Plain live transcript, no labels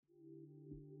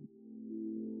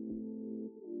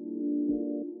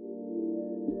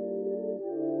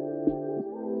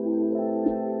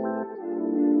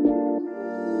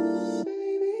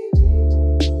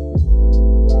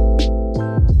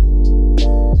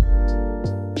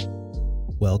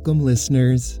Welcome,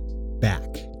 listeners, back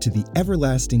to the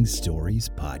Everlasting Stories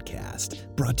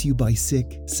podcast, brought to you by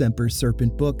Sic Semper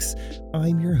Serpent Books.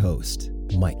 I'm your host,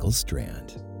 Michael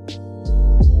Strand.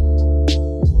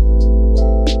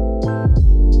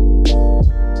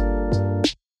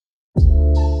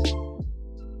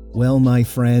 Well, my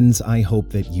friends, I hope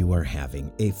that you are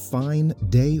having a fine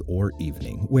day or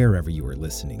evening, wherever you are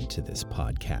listening to this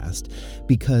podcast,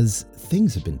 because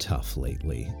things have been tough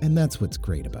lately, and that's what's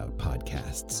great about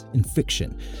podcasts and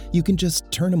fiction. You can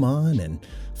just turn them on and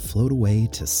float away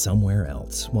to somewhere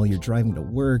else while you're driving to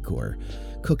work or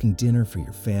cooking dinner for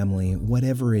your family.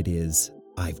 Whatever it is,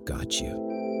 I've got you.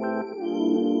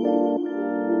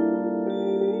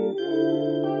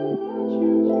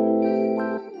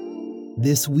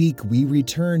 This week, we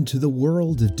return to the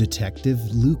world of Detective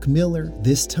Luke Miller,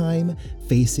 this time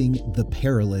facing the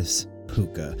Perilous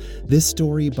Púca. This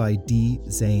story by D.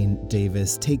 Zane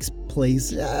Davis takes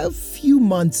place a few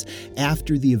months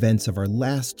after the events of our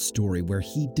last story, where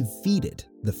he defeated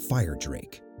the fire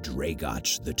drake,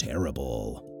 Dragach the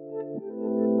Terrible.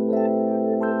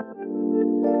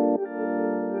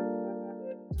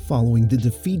 Following the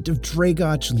defeat of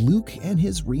Dragach, Luke and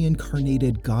his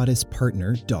reincarnated goddess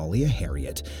partner, Dahlia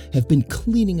Harriet, have been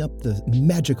cleaning up the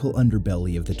magical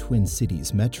underbelly of the Twin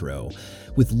Cities metro.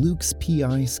 With Luke's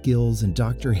PI skills and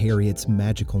Dr. Harriet's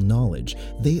magical knowledge,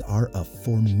 they are a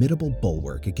formidable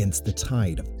bulwark against the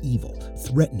tide of evil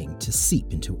threatening to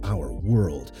seep into our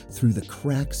world through the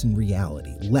cracks in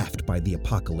reality left by the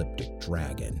apocalyptic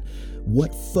dragon.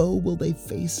 What foe will they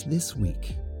face this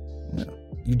week? Well,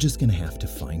 you're just going to have to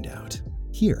find out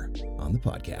here on the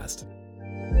podcast.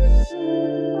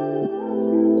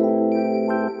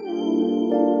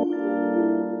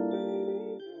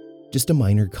 Just a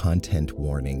minor content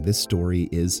warning. This story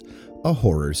is a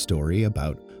horror story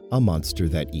about a monster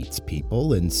that eats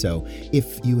people, and so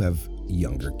if you have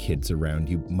younger kids around,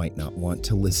 you might not want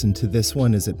to listen to this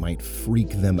one, as it might freak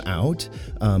them out.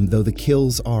 Though the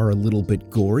kills are a little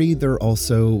bit gory, they're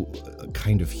also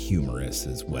kind of humorous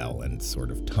as well and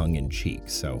sort of tongue-in-cheek.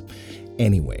 So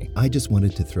anyway, I just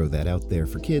wanted to throw that out there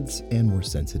for kids and more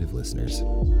sensitive listeners.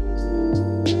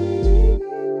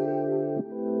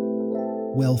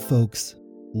 Well, folks,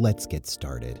 let's get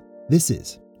started. This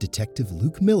is Detective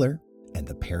Luke Miller and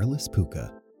the Perilous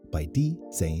Púca by D.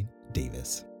 Zane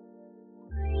Davis.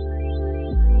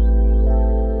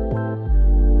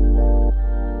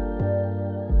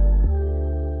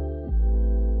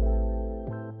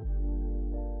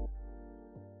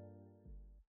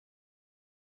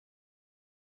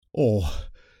 Oh,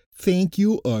 thank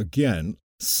you again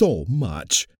so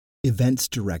much. Events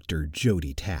Director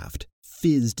Jody Taft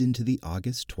fizzed into the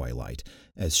August twilight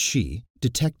as she,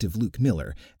 Detective Luke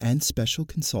Miller, and Special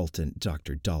Consultant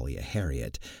Dr. Dahlia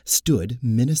Harriet stood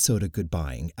Minnesota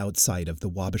goodbying outside of the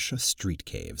Wabasha street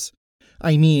caves.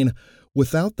 I mean,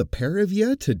 without the pair of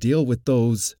you to deal with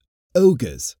those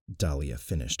ogres, Dahlia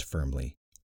finished firmly.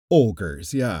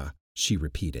 Ogres, yeah, she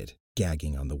repeated,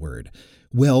 gagging on the word.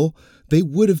 Well, they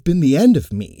would have been the end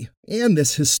of me and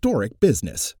this historic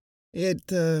business. It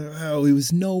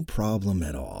was no problem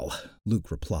at all,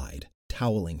 Luke replied,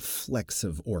 toweling flecks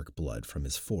of orc blood from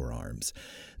his forearms.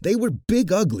 They were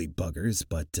big ugly buggers,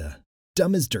 but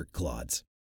dumb as dirt clods.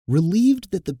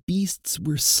 Relieved that the beasts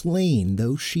were slain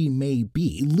though she may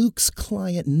be, Luke's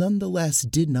client nonetheless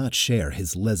did not share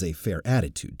his laissez-faire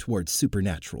attitude towards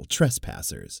supernatural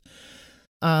trespassers.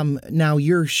 Now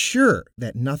you're sure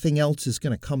that nothing else is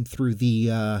going to come through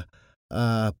the,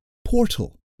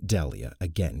 portal? Dahlia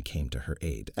again came to her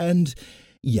aid. And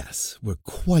yes, we're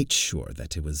quite sure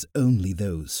that it was only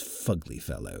those fugly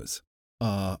fellows.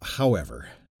 However,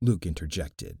 Luke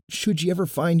interjected, should you ever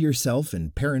find yourself in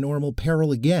paranormal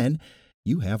peril again,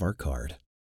 you have our card.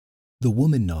 The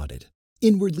woman nodded,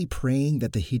 inwardly praying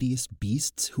that the hideous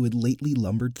beasts who had lately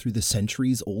lumbered through the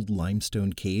centuries-old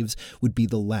limestone caves would be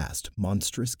the last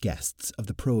monstrous guests of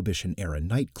the Prohibition-era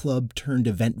nightclub turned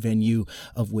event venue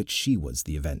of which she was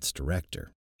the events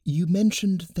director. You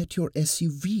mentioned that your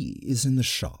SUV is in the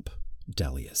shop,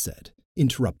 Dahlia said,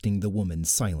 interrupting the woman's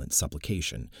silent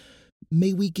supplication.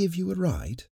 May we give you a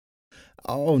ride?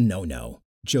 Oh, no,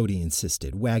 Jody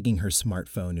insisted, wagging her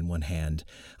smartphone in one hand.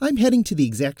 I'm heading to the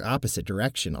exact opposite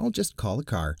direction. I'll just call a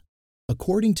car.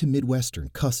 According to Midwestern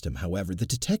custom, however, the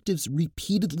detectives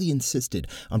repeatedly insisted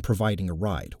on providing a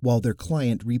ride, while their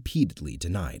client repeatedly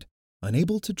denied.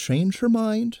 Unable to change her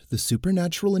mind, the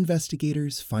supernatural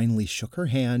investigators finally shook her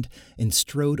hand and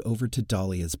strode over to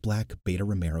Dahlia's black Beta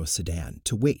Romero sedan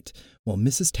to wait while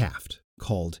Mrs. Taft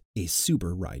called a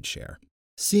Suber rideshare.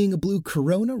 Seeing a blue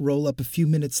Corona roll up a few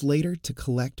minutes later to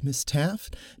collect Miss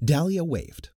Taft, Dahlia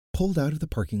waved, pulled out of the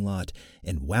parking lot,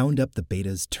 and wound up the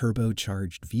Beta's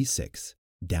turbocharged V6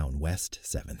 down West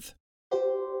 7th.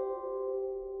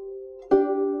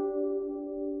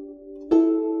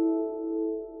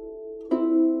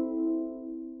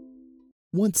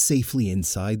 Once safely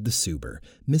inside the Suber,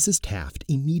 Mrs. Taft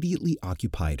immediately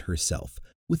occupied herself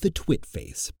with a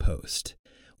twit-face post.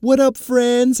 "What up,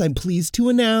 friends? I'm pleased to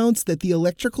announce that the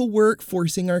electrical work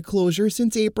forcing our closure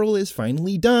since April is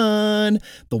finally done.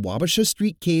 The Wabasha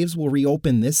Street Caves will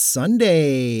reopen this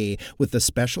Sunday with a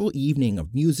special evening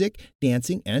of music,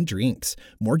 dancing, and drinks.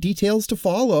 More details to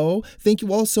follow. Thank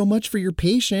you all so much for your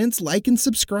patience. Like and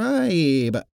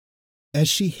subscribe." As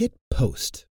she hit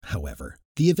post, however,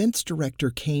 the events director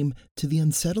came to the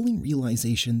unsettling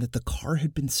realization that the car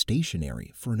had been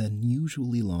stationary for an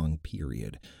unusually long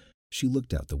period. She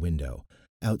looked out the window.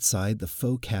 Outside, the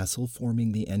faux castle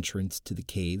forming the entrance to the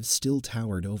caves still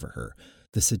towered over her.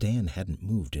 The sedan hadn't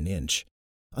moved an inch.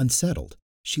 Unsettled,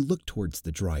 she looked towards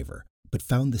the driver, but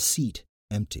found the seat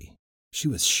empty. She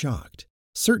was shocked.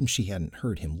 Certain she hadn't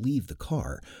heard him leave the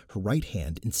car, her right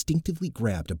hand instinctively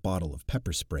grabbed a bottle of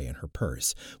pepper spray in her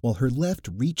purse, while her left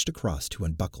reached across to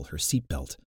unbuckle her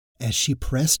seatbelt. As she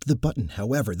pressed the button,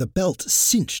 however, the belt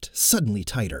cinched suddenly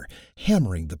tighter,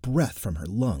 hammering the breath from her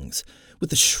lungs.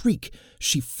 With a shriek,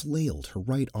 she flailed her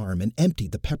right arm and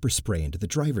emptied the pepper spray into the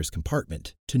driver's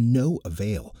compartment, to no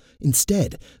avail.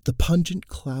 Instead, the pungent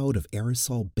cloud of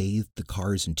aerosol bathed the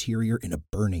car's interior in a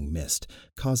burning mist,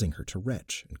 causing her to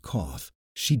retch and cough.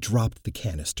 She dropped the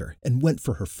canister and went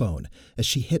for her phone. As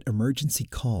she hit emergency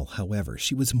call, however,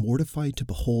 she was mortified to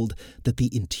behold that the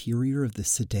interior of the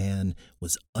sedan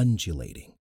was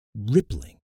undulating,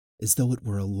 rippling, as though it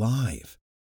were alive.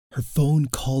 Her phone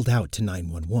called out to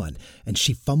 911, and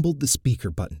she fumbled the speaker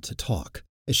button to talk.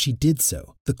 As she did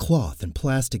so, the cloth and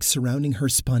plastic surrounding her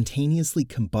spontaneously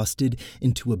combusted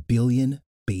into a billion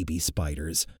baby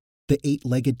spiders. The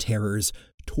eight-legged terrors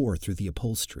tore through the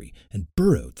upholstery and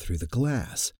burrowed through the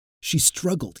glass. She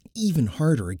struggled even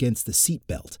harder against the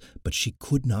seatbelt, but she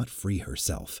could not free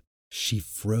herself. She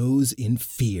froze in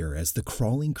fear as the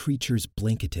crawling creatures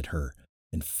blanketed her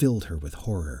and filled her with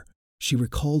horror. She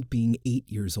recalled being 8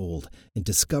 years old and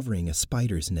discovering a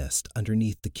spider's nest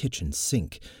underneath the kitchen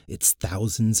sink, its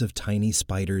thousands of tiny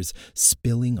spiders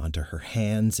spilling onto her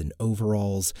hands and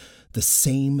overalls. The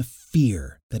same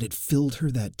fear that had filled her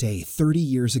that day 30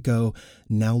 years ago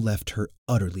now left her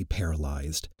utterly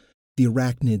paralyzed. The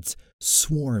arachnids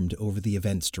swarmed over the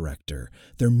events director,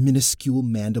 their minuscule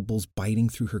mandibles biting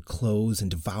through her clothes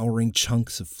and devouring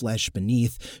chunks of flesh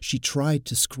beneath. She tried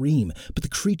to scream, but the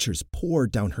creatures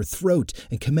poured down her throat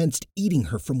and commenced eating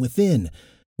her from within.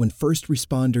 When first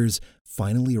responders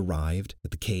finally arrived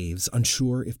at the caves,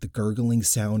 unsure if the gurgling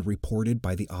sound reported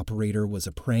by the operator was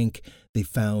a prank, they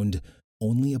found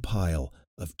only a pile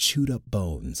of chewed-up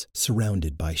bones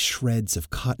surrounded by shreds of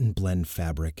cotton blend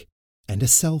fabric and a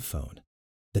cell phone,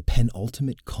 the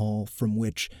penultimate call from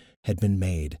which had been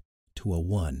made to a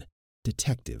one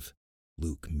Detective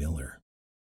Luke Miller.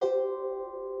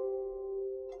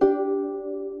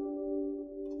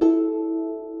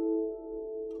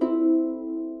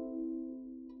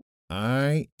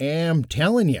 I am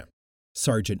telling you,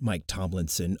 Sergeant Mike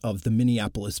Tomlinson of the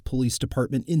Minneapolis Police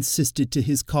Department insisted to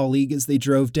his colleague as they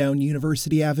drove down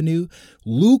University Avenue.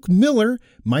 "Luke Miller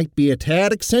might be a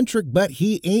tad eccentric, but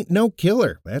he ain't no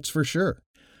killer, that's for sure."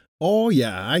 "Oh,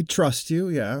 yeah, I trust you,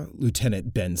 yeah,"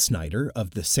 Lieutenant Ben Snyder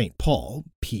of the St. Paul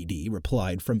PD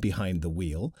replied from behind the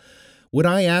wheel. "Would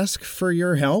I ask for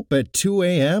your help at 2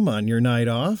 a.m. on your night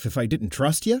off if I didn't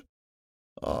trust you?"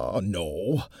 "Oh,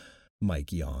 no,"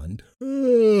 Mike yawned.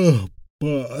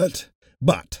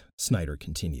 But, Snyder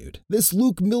continued, "this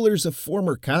Luke Miller's a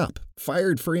former cop,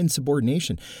 fired for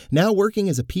insubordination, now working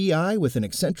as a PI with an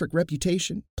eccentric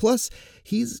reputation. Plus,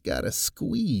 he's got a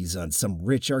squeeze on some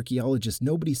rich archaeologist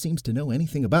nobody seems to know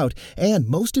anything about. And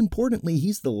most importantly,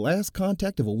 he's the last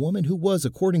contact of a woman who was,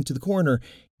 according to the coroner,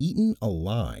 eaten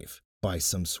alive by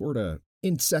some sort of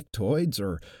insectoids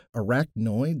or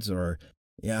arachnoids or—"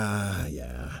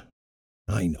 Yeah,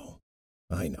 I know,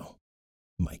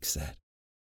 Mike said.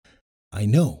 "I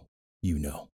know, you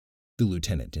know," the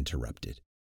lieutenant interrupted.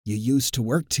 "You used to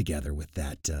work together with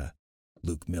that,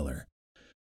 Luke Miller.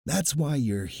 That's why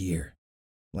you're here.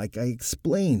 Like I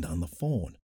explained on the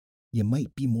phone, you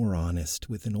might be more honest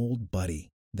with an old buddy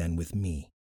than with me.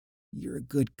 You're a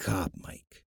good cop,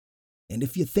 Mike. And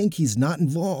if you think he's not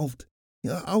involved,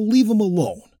 I'll leave him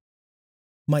alone."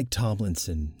 Mike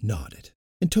Tomlinson nodded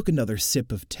and took another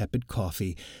sip of tepid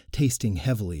coffee, tasting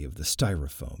heavily of the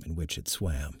styrofoam in which it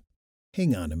swam.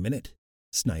 "Hang on a minute,"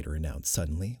 Snyder announced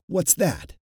suddenly. "What's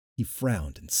that?" He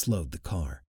frowned and slowed the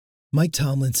car. Mike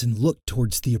Tomlinson looked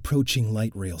towards the approaching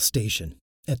light rail station.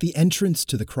 At the entrance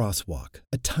to the crosswalk,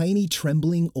 a tiny,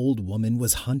 trembling old woman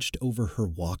was hunched over her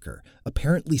walker,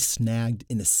 apparently snagged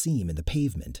in a seam in the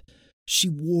pavement. She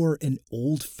wore an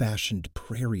old-fashioned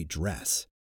prairie dress.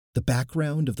 The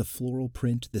background of the floral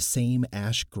print the same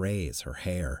ash gray as her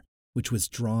hair, which was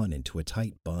drawn into a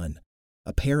tight bun.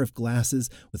 A pair of glasses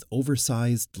with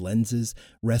oversized lenses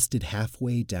rested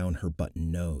halfway down her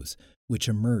button nose, which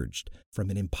emerged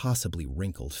from an impossibly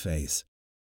wrinkled face.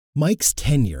 Mike's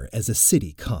tenure as a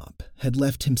city cop had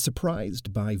left him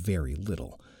surprised by very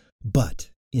little,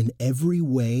 but in every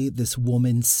way this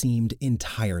woman seemed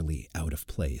entirely out of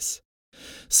place.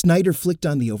 Snyder flicked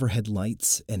on the overhead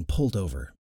lights and pulled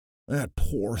over. "That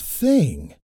poor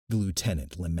thing," the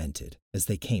lieutenant lamented as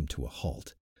they came to a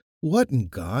halt. "What in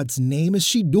God's name is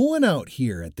she doing out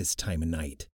here at this time of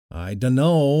night?" "I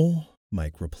dunno,"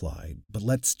 Mike replied, "but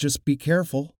let's just be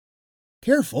careful."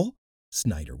 "Careful?"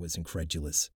 Snyder was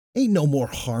incredulous. "Ain't no more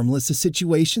harmless a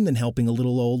situation than helping a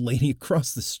little old lady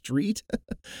across the street.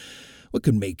 What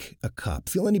could make a cop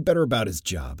feel any better about his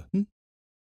job?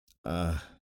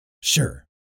 Sure.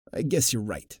 I guess you're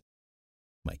right,"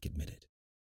 Mike admitted.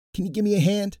 "Can you give me a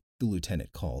hand?" the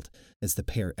lieutenant called as the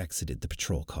pair exited the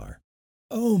patrol car.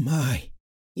 "Oh my,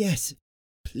 yes,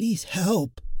 please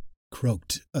help,"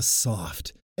 croaked a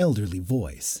soft, elderly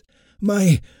voice.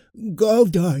 "My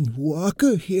goddamn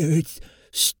walker here is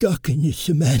stuck in the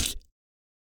cement."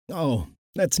 "Oh,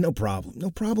 that's no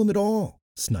problem at all,"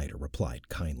 Snyder replied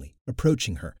kindly,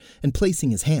 approaching her and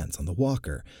placing his hands on the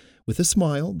walker. With a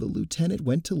smile, the lieutenant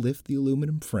went to lift the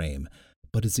aluminum frame,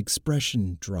 but his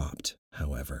expression dropped,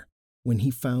 however, when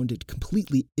he found it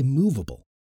completely immovable,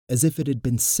 as if it had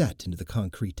been set into the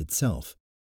concrete itself.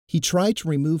 He tried to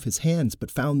remove his hands,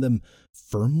 but found them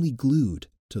firmly glued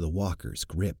to the walker's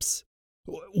grips.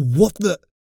 "What the?"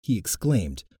 he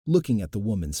exclaimed, looking at the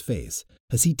woman's face.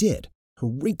 As he did, her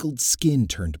wrinkled skin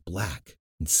turned black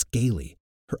and scaly.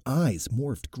 Her eyes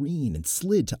morphed green and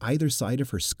slid to either side of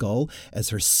her skull as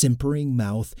her simpering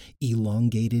mouth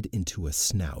elongated into a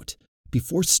snout.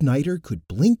 Before Snyder could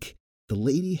blink, the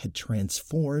lady had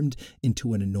transformed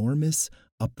into an enormous,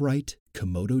 upright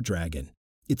Komodo dragon,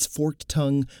 its forked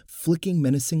tongue flicking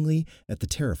menacingly at the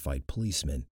terrified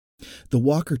policeman. The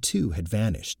walker, too, had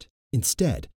vanished.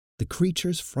 Instead, the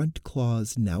creature's front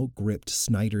claws now gripped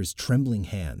Snyder's trembling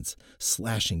hands,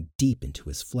 slashing deep into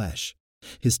his flesh.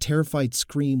 His terrified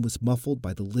scream was muffled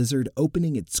by the lizard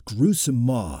opening its gruesome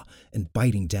maw and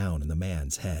biting down on the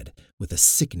man's head with a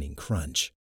sickening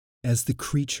crunch. As the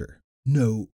creature,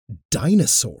 no,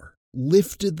 dinosaur,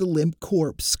 lifted the limp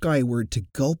corpse skyward to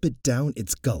gulp it down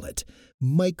its gullet,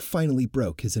 Mike finally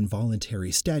broke his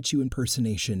involuntary statue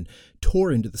impersonation,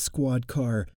 tore into the squad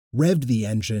car, revved the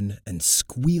engine, and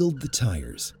squealed the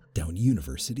tires down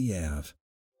University Ave.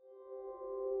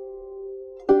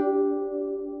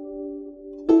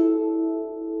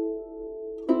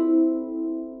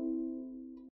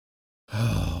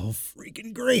 "Oh,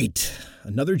 freaking great!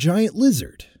 Another giant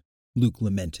lizard," Luke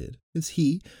lamented as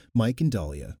he, Mike, and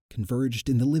Dahlia converged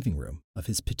in the living room of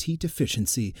his petite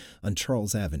efficiency on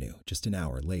Charles Avenue just an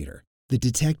hour later. The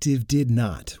detective did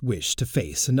not wish to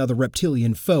face another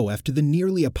reptilian foe after the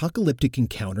nearly apocalyptic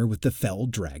encounter with the fell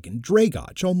dragon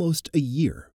Dragotch almost a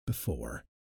year before.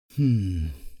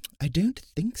 I don't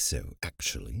think so,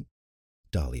 actually,"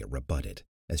 Dahlia rebutted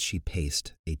as she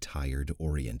paced a tired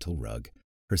oriental rug,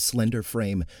 her slender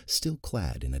frame still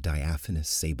clad in a diaphanous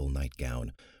sable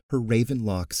nightgown, her raven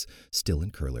locks still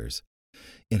in curlers.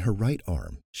 In her right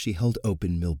arm, she held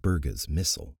open Milburga's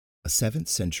Missal, a 7th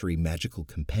century magical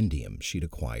compendium she'd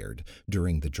acquired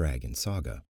during the Dragon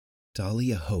Saga.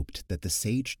 Dahlia hoped that the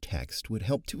sage text would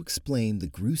help to explain the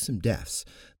gruesome deaths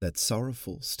that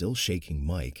sorrowful, still shaking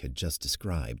Mike had just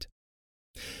described.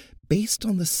 "Based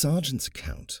on the sergeant's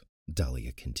account,"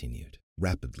 Dahlia continued,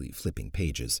 rapidly flipping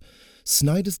pages,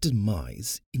 "Snyder's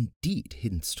demise indeed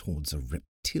hints towards a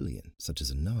reptilian, such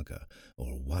as a Naga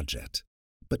or a Wadjet.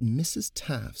 But Mrs.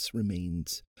 Taft's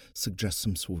remains suggest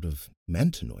some sort of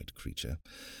mantonoid creature.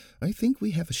 I think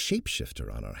we have a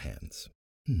shapeshifter on our hands.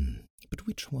 But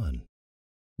which one?"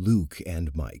 Luke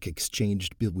and Mike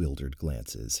exchanged bewildered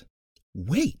glances.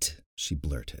 "Wait," she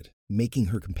blurted, making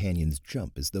her companions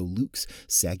jump as though Luke's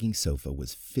sagging sofa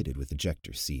was fitted with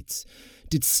ejector seats.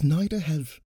 "Did Snyder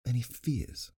have any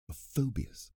fears or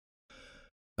phobias?"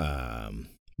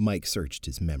 Mike searched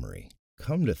his memory.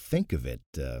 "Come to think of it,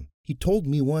 he told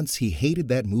me once he hated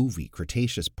that movie,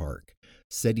 Cretaceous Park.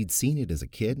 Said he'd seen it as a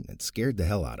kid and it scared the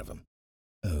hell out of him."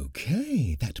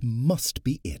 "Okay, that must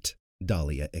be it,"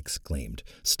 Dahlia exclaimed,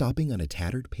 stopping on a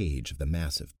tattered page of the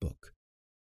massive book.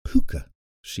 "Púca,"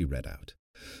 she read out.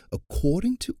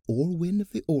 According to Orwin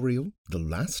of the Oriel, the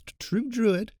last true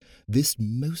druid, this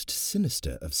most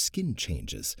sinister of skin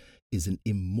changes is an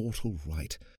immortal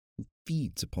wight who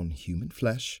feeds upon human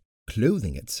flesh,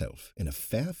 clothing itself in a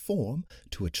fair form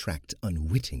to attract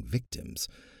unwitting victims.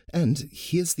 And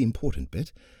here's the important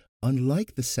bit.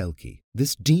 Unlike the Selkie,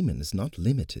 this demon is not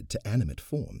limited to animate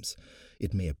forms.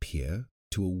 It may appear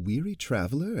to a weary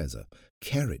traveler as a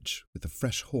carriage with a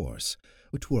fresh horse,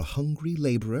 or to a hungry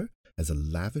laborer as a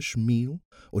lavish meal,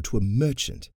 or to a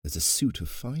merchant as a suit of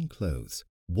fine clothes.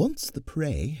 Once the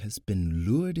prey has been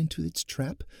lured into its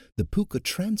trap, the Púca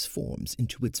transforms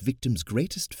into its victim's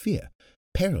greatest fear,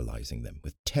 paralyzing them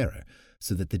with terror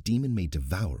so that the demon may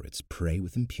devour its prey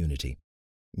with impunity.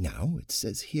 Now, it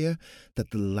says here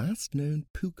that the last known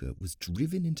Púca was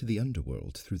driven into the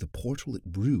underworld through the portal at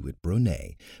Brú at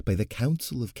Brunei by the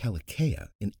Council of Kalakaea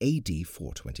in AD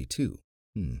 422.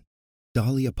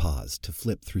 Dahlia paused to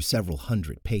flip through several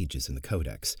hundred pages in the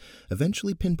codex,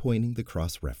 eventually pinpointing the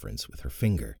cross-reference with her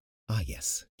finger. Ah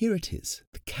yes, here it is,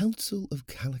 the Council of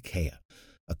Kalakaea,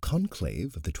 a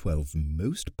conclave of the 12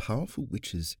 most powerful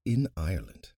witches in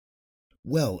Ireland.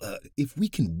 Well, if we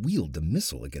can wield the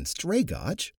missile against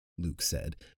Dragach, Luke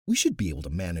said, we should be able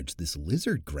to manage this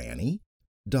lizard, Granny.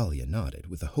 Dahlia nodded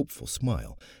with a hopeful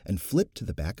smile and flipped to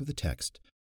the back of the text.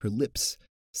 Her lips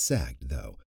sagged,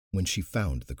 though, when she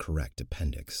found the correct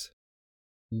appendix.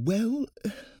 Well,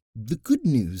 the good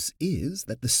news is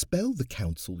that the spell the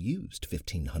Council used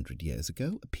 1,500 years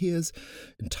ago appears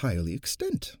entirely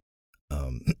extant.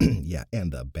 Yeah,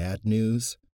 and the bad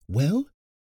news? Well,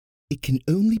 it can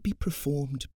only be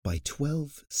performed by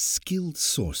 12 skilled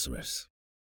sorcerers.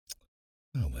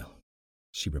 Oh well,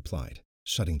 she replied,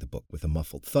 shutting the book with a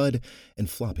muffled thud and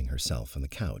flopping herself on the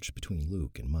couch between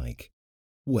Luke and Mike.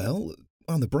 Well,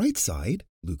 on the bright side,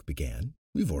 Luke began,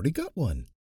 we've already got one.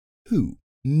 Who?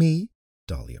 Me?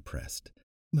 Dahlia pressed.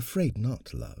 I'm afraid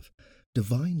not, love.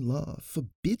 Divine law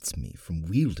forbids me from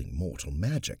wielding mortal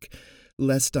magic,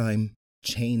 lest I'm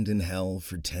chained in hell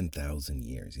for 10,000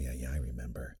 years. Yeah, I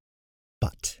remember.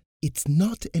 But it's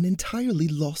not an entirely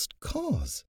lost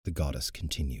cause, the goddess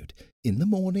continued. In the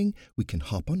morning, we can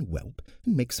hop on Whelp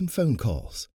and make some phone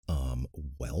calls.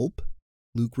 Whelp?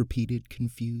 Luke repeated,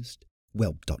 confused.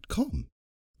 Whelp.com,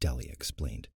 Dahlia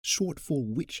explained, short for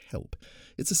Witch Help.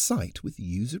 It's a site with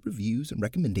user reviews and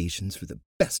recommendations for the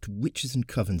best witches and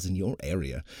covens in your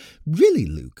area. Really,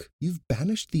 Luke, you've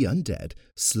banished the undead,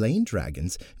 slain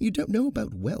dragons, and you don't know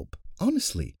about Whelp.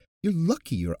 Honestly, you're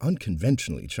lucky you're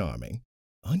unconventionally charming.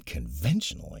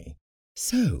 Unconventionally?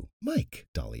 So, Mike,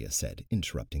 Dahlia said,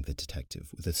 interrupting the detective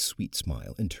with a sweet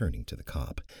smile and turning to the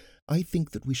cop, I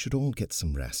think that we should all get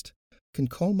some rest. Can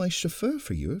call my chauffeur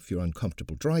for you if you're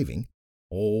uncomfortable driving.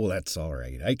 Oh, that's all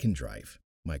right. I can drive,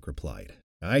 Mike replied.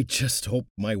 I just hope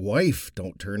my wife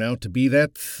don't turn out to be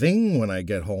that thing when I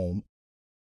get home.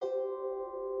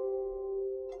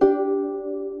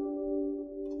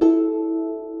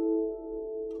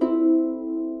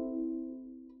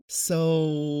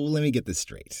 So, let me get this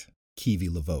straight, Kiwi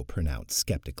Laveau pronounced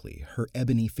skeptically, her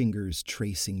ebony fingers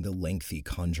tracing the lengthy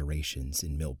conjurations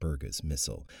in Milburga's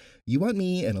missile. You want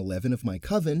me and 11 of my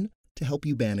coven to help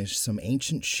you banish some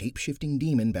ancient shape-shifting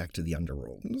demon back to the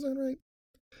underworld. Is that right?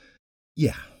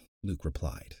 Yeah, Luke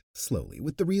replied, slowly,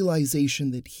 with the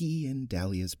realization that he and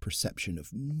Dahlia's perception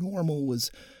of normal was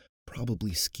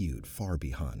probably skewed far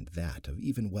beyond that of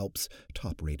even Whelp's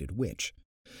top-rated witch.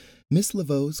 Miss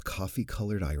Laveau's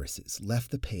coffee-colored irises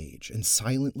left the page and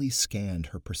silently scanned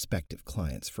her prospective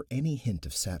clients for any hint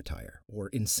of satire or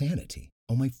insanity.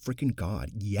 Oh my frickin'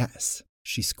 God, yes,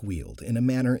 she squealed in a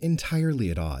manner entirely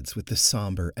at odds with the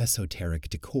somber, esoteric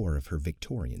decor of her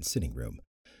Victorian sitting room.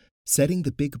 Setting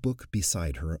the big book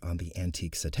beside her on the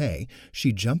antique settee,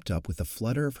 she jumped up with a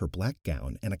flutter of her black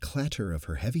gown and a clatter of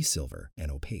her heavy silver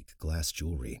and opaque glass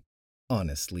jewelry.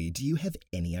 Honestly, do you have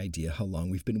any idea how long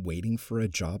we've been waiting for a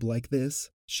job like this?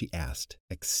 She asked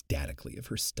ecstatically of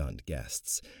her stunned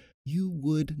guests. You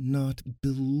would not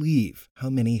believe how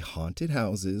many haunted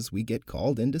houses we get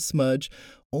called in to smudge,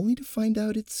 only to find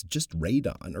out it's just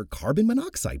radon or carbon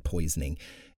monoxide poisoning.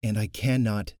 And I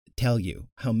cannot tell you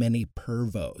how many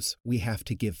pervos we have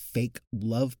to give fake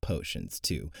love potions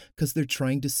to because they're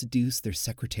trying to seduce their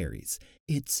secretaries.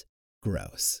 It's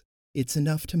gross. It's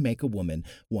enough to make a woman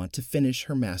want to finish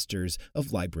her Master's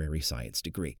of Library Science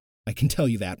degree. I can tell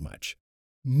you that much.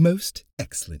 Most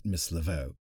excellent, Miss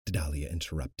Laveau, Dahlia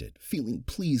interrupted, feeling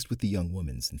pleased with the young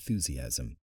woman's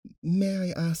enthusiasm.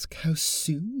 May I ask how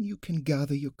soon you can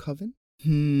gather your coven?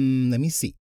 Let me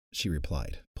see, she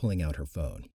replied, pulling out her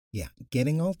phone. Yeah,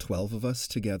 getting all 12 of us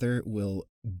together will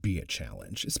be a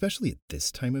challenge, especially at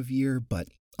this time of year, but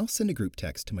I'll send a group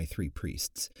text to my 3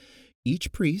 priests.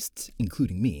 Each priest,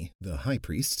 including me, the high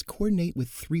priests, coordinate with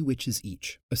 3 witches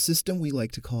each, a system we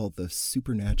like to call the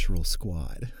Supernatural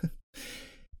Squad.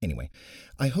 Anyway,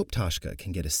 I hope Tashka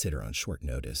can get a sitter on short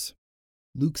notice.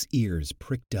 Luke's ears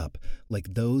pricked up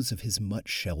like those of his mutt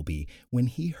Shelby when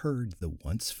he heard the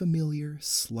once familiar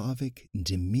Slavic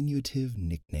diminutive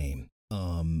nickname.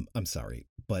 I'm sorry,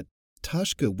 but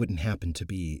Tashka wouldn't happen to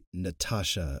be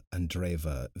Natasha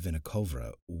Andreeva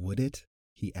Vinokovra, would it?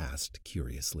 He asked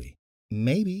curiously.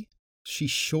 Maybe.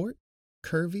 She's short,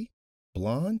 curvy,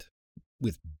 blonde,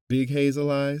 with big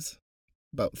hazel eyes.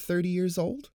 About 30 years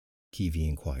old? Kiwi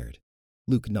inquired.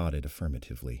 Luke nodded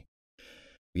affirmatively.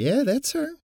 Yeah, that's her.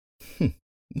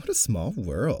 What a small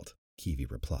world, Kiwi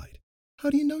replied. How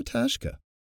do you know Tashka?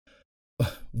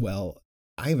 Well,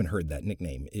 I haven't heard that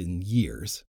nickname in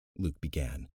years, Luke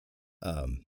began.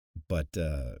 But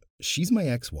she's my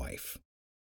ex-wife.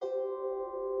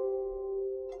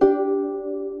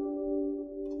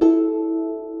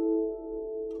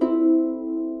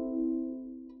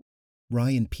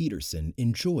 Ryan Peterson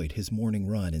enjoyed his morning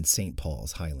run in St.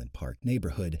 Paul's Highland Park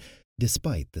neighborhood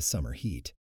despite the summer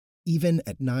heat. Even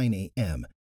at 9 a.m.,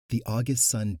 the August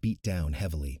sun beat down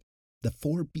heavily. The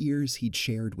 4 beers he'd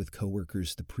shared with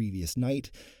coworkers the previous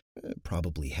night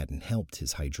probably hadn't helped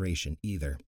his hydration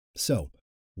either. So,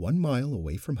 1 mile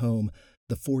away from home,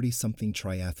 the 40-something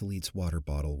triathlete's water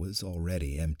bottle was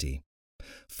already empty.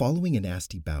 Following a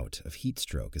nasty bout of heat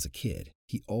stroke as a kid,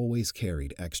 he always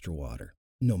carried extra water,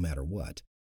 no matter what.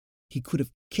 He could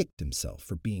have kicked himself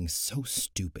for being so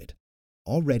stupid.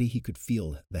 Already he could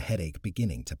feel the headache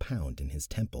beginning to pound in his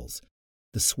temples.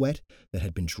 The sweat that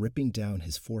had been dripping down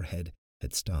his forehead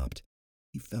had stopped.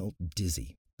 He felt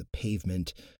dizzy, the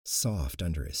pavement soft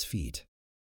under his feet.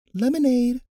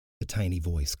 "Lemonade," a tiny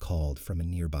voice called from a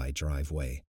nearby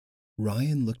driveway.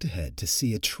 Ryan looked ahead to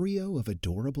see a trio of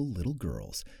adorable little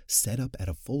girls set up at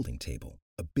a folding table,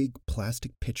 a big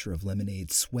plastic pitcher of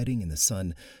lemonade sweating in the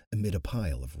sun amid a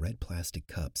pile of red plastic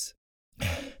cups.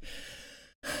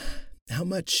 "How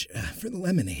much for the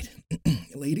lemonade,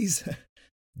 ladies?"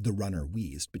 The runner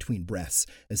wheezed between breaths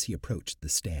as he approached the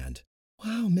stand.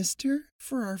 "Wow, mister,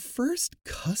 for our first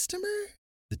customer?"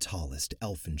 The tallest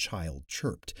elfin child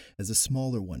chirped as a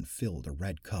smaller one filled a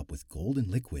red cup with golden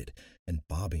liquid and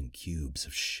bobbing cubes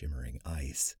of shimmering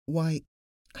ice. "Why,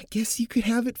 I guess you could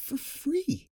have it for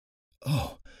free."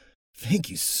 "Oh, thank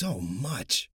you so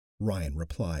much," Ryan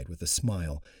replied with a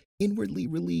smile, inwardly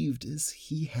relieved as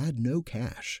he had no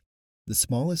cash. The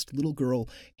smallest little girl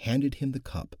handed him the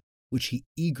cup, which he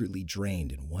eagerly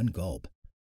drained in one gulp.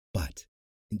 But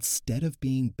instead of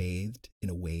being bathed in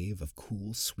a wave of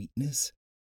cool sweetness,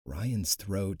 Ryan's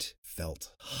throat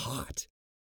felt hot.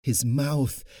 His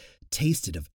mouth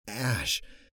tasted of ash.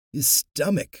 His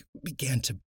stomach began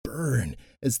to burn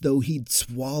as though he'd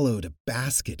swallowed a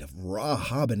basket of raw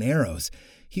habaneros.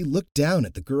 He looked down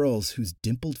at the girls whose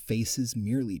dimpled faces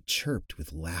merely chirped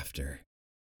with laughter.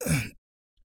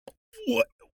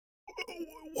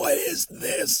 What is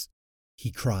this?"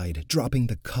 he cried, dropping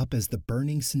the cup as the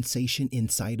burning sensation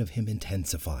inside of him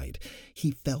intensified.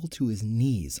 He fell to his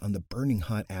knees on the burning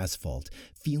hot asphalt,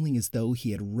 feeling as though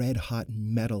he had red-hot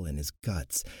metal in his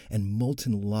guts and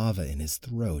molten lava in his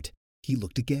throat. He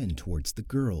looked again towards the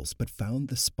girls, but found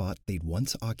the spot they'd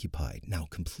once occupied now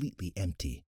completely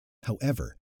empty.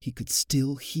 However, he could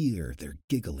still hear their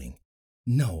giggling.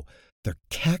 No, they're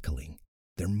cackling.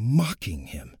 They're mocking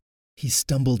him. He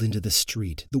stumbled into the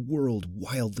street, the world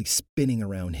wildly spinning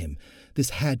around him.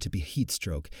 This had to be heat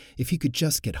stroke. If he could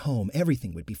just get home,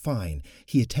 everything would be fine.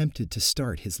 He attempted to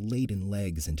start his laden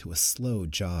legs into a slow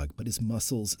jog, but his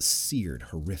muscles seared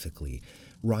horrifically.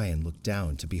 Ryan looked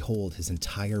down to behold his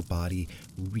entire body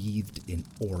wreathed in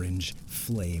orange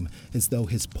flame, as though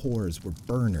his pores were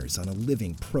burners on a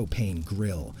living propane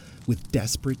grill. With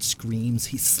desperate screams,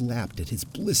 he slapped at his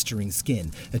blistering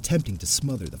skin, attempting to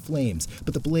smother the flames,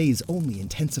 but the blaze only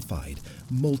intensified.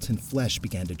 Molten flesh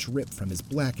began to drip from his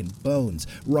blackened bones.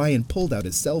 Ryan pulled out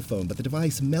his cell phone, but the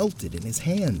device melted in his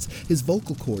hands. His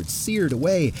vocal cords seared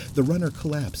away. The runner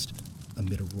collapsed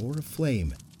amid a roar of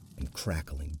flame and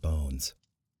crackling bones.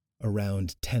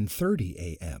 Around 10:30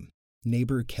 a.m.,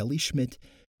 neighbor Kelly Schmidt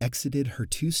exited her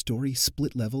 2-story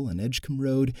split-level on Edgecombe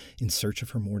Road in search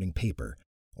of her morning paper,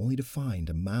 only to find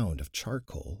a mound of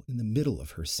charcoal in the middle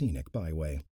of her scenic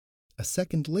byway. A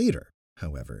second later,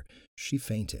 however, she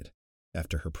fainted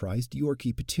after her prized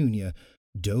Yorkie Petunia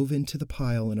dove into the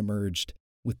pile and emerged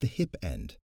with the hip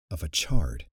end of a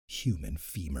charred human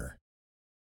femur.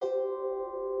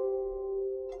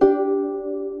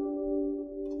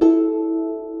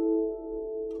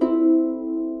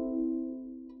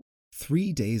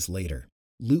 3 days later,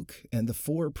 Luke and the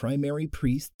 4 primary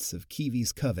priests of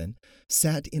Kiwi's coven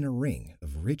sat in a ring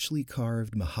of richly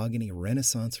carved mahogany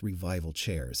Renaissance revival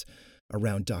chairs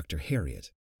around Dr.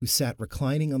 Harriet, who sat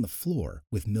reclining on the floor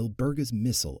with Milburga's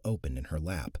missal open in her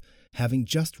lap, having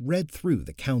just read through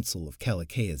the Council of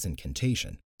Kalakaya's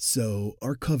incantation. "So,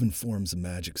 our coven forms a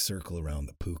magic circle around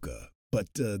the Púca,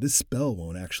 but this spell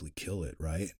won't actually kill it,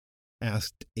 right?"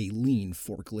 asked a lean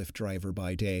forklift driver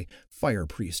by day, fire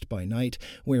priest by night,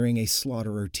 wearing a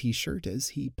slaughterer t-shirt as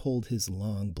he pulled his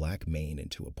long black mane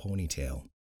into a ponytail.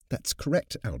 "That's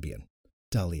correct, Albion,"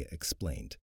 Dahlia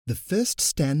explained. "The first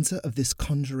stanza of this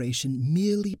conjuration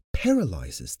merely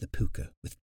paralyzes the Púca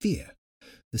with fear.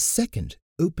 The second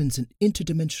opens an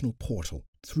interdimensional portal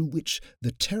through which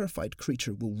the terrified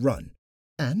creature will run,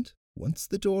 and, once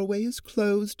the doorway is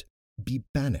closed, be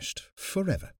banished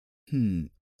forever."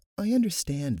 I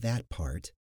understand that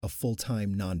part," a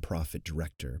full-time nonprofit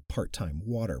director, part-time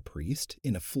water priest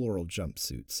in a floral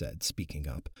jumpsuit said, speaking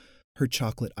up, her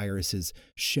chocolate irises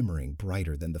shimmering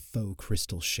brighter than the faux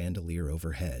crystal chandelier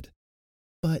overhead.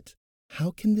 "But how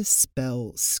can this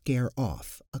spell scare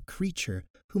off a creature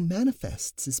who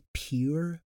manifests as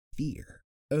pure fear?"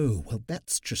 "Oh, well,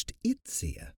 that's just it,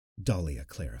 Zia," Dahlia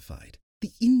clarified.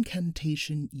 "The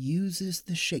incantation uses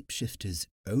the shapeshifter's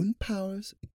own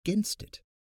powers against it,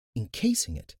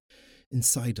 encasing it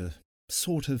inside a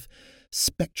sort of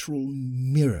spectral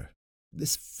mirror.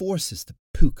 This forces the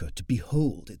Púca to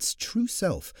behold its true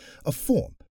self, a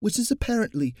form which is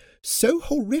apparently so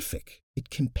horrific it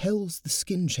compels the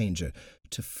skin changer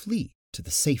to flee to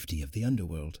the safety of the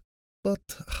underworld."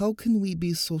 "But how can we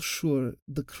be so sure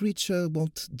the creature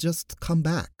won't just come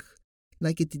back,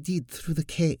 like it did through the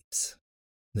caves?"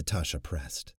 Natasha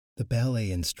pressed. The ballet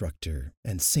instructor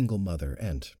and single mother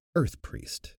and earth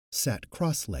priest sat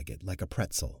cross-legged like a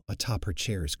pretzel atop her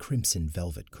chair's crimson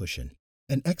velvet cushion.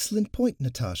 "An excellent point,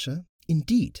 Natasha.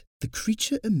 Indeed, the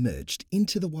creature emerged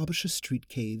into the Wabasha Street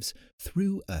caves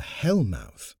through a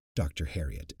hellmouth," Dr.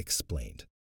 Harriet explained.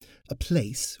 "A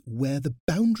place where the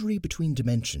boundary between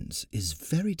dimensions is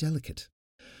very delicate.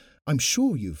 I'm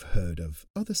sure you've heard of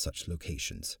other such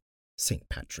locations. St.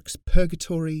 Patrick's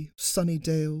Purgatory,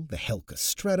 Sunnydale, the Helka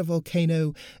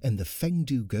stratovolcano, and the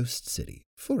Fengdu Ghost City,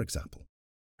 for example."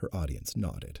 Her audience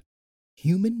nodded.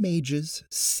 "Human mages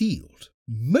sealed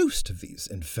most of these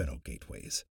infernal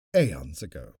gateways aeons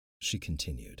ago," she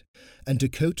continued, "and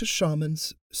Dakota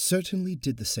shamans certainly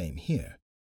did the same here.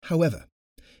 However,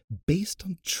 based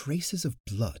on traces of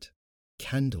blood,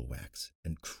 candle wax,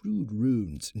 and crude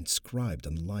runes inscribed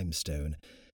on limestone,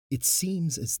 it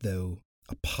seems as though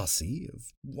a posse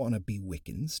of wannabe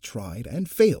Wiccans tried and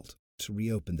failed to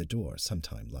reopen the door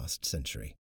sometime last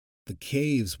century. The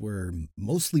caves were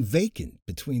mostly vacant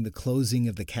between the closing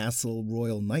of the Castle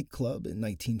Royal nightclub in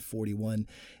 1941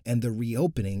 and the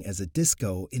reopening as a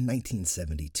disco in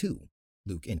 1972,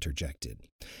 Luke interjected.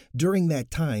 "During that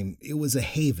time, it was a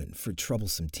haven for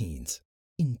troublesome teens."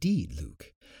 "Indeed,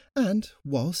 Luke. And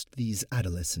whilst these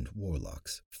adolescent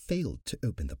warlocks failed to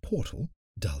open the portal,"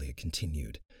 Dahlia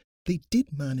continued, "they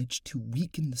did manage to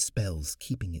weaken the spells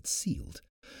keeping it sealed.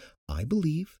 I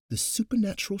believe the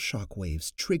supernatural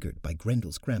shockwaves triggered by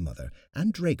Grendel's grandmother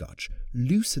and Dragoch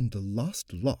loosened the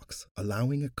lost locks,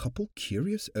 allowing a couple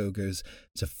curious ogres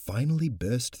to finally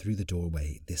burst through the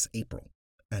doorway this April.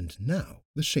 And now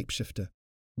the shapeshifter.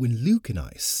 When Luke and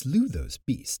I slew those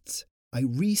beasts, I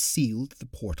resealed the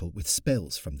portal with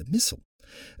spells from the missal.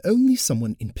 Only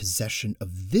someone in possession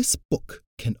of this book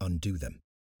can undo them,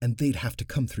 and they'd have to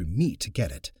come through me to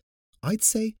get it. I'd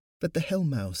say that the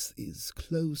Hellmouth is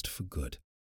closed for good."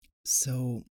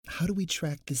 "So, how do we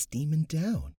track this demon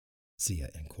down?" Zia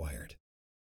inquired.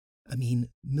 "I mean,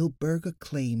 Milburga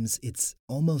claims it's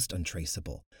almost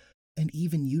untraceable, and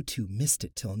even you two missed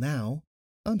it till now."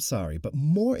 "I'm sorry, but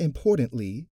more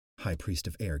importantly," High Priest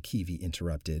of Air Kiwi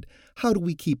interrupted, "how do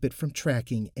we keep it from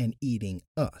tracking and eating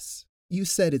us? You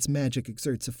said its magic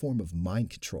exerts a form of mind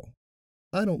control.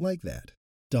 I don't like that."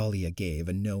 Dahlia gave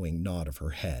a knowing nod of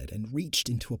her head and reached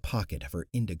into a pocket of her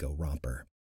indigo romper.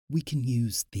 "We can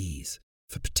use these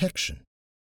for protection."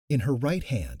 In her right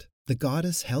hand, the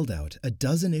goddess held out a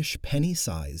dozen-ish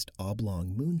penny-sized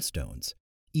oblong moonstones,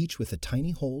 each with a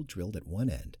tiny hole drilled at one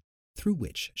end, through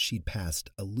which she'd passed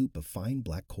a loop of fine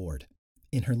black cord.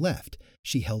 In her left,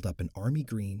 she held up an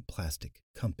army-green plastic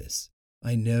compass.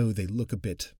 "I know they look a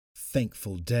bit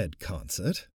Thankful Dead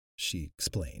concert," she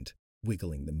explained,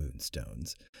 wiggling the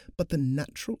moonstones, "but the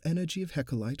natural energy of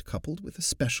Hecolite coupled with a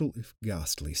special, if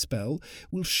ghastly, spell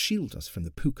will shield us from the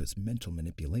Púca's mental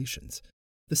manipulations.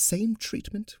 The same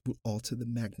treatment will alter the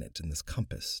magnet in this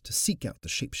compass to seek out the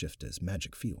shapeshifter's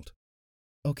magic field."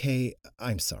 Okay,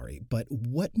 I'm sorry, but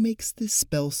what makes this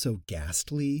spell so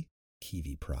ghastly?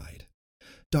 Kiwi pried.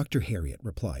 Dr. Harriet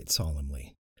replied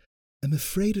solemnly. I'm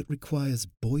afraid it requires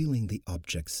boiling the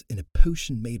objects in a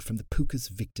potion made from the Púca's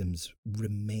victims'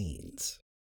 remains.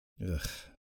 Ugh.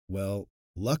 Well,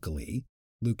 luckily,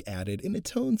 Luke added in a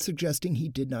tone suggesting he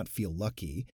did not feel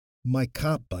lucky, my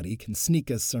cop buddy can sneak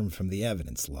us some from the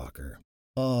evidence locker.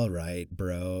 All right,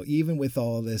 bro, even with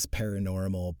all this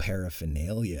paranormal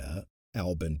paraphernalia,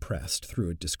 Albin pressed through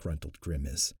a disgruntled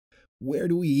grimace, where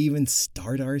do we even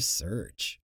start our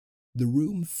search? The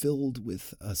room filled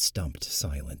with a stumped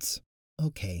silence.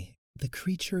 Okay, the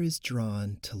creature is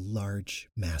drawn to large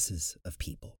masses of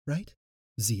people, right?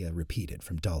 Zia repeated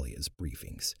from Dahlia's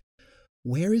briefings.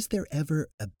 Where is there ever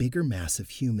a bigger mass of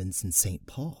humans in St.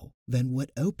 Paul than what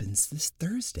opens this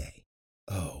Thursday?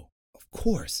 Oh, of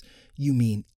course. You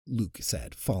mean, Luke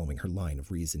said, following her line of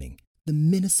reasoning, the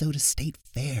Minnesota State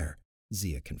Fair,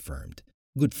 Zia confirmed.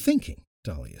 Good thinking,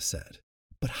 Dahlia said.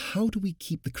 But how do we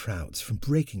keep the crowds from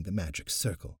breaking the magic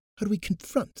circle? How do we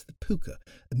confront the Púca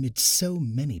amid so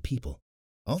many people?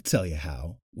 I'll tell you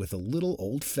how, with a little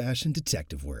old-fashioned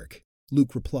detective work,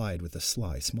 Luke replied with a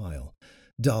sly smile.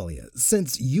 Dahlia,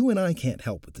 since you and I can't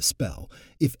help with the spell,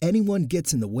 if anyone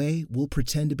gets in the way, we'll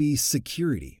pretend to be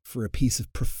security for a piece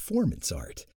of performance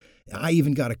art. I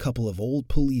even got a couple of old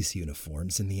police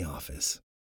uniforms in the office.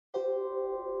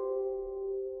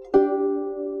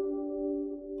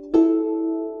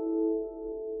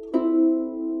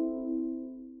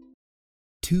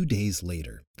 Two days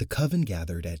later, the coven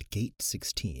gathered at Gate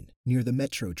 16, near the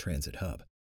Metro Transit hub.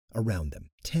 Around them,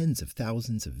 tens of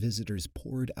thousands of visitors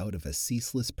poured out of a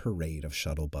ceaseless parade of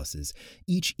shuttle buses,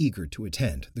 each eager to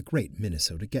attend the great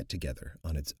Minnesota get-together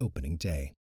on its opening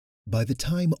day. By the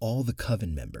time all the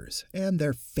coven members and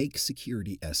their fake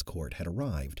security escort had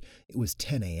arrived, it was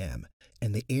 10 a.m.,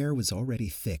 and the air was already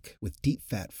thick with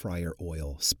deep-fat fryer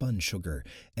oil, spun sugar,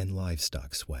 and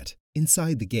livestock sweat.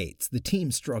 Inside the gates, the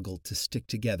team struggled to stick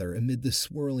together amid the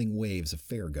swirling waves of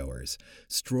fairgoers.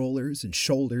 Strollers and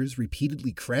shoulders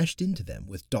repeatedly crashed into them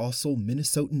with docile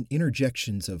Minnesotan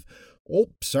interjections of,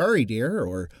 "Oh, sorry, dear,"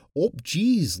 or, "Oh,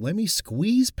 geez, let me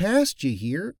squeeze past you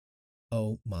here."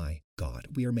 Oh my God,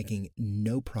 we are making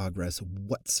no progress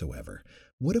whatsoever.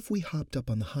 What if we hopped up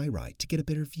on the high ride to get a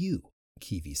better view?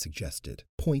 Kiwi suggested,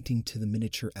 pointing to the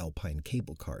miniature alpine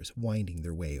cable cars winding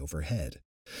their way overhead.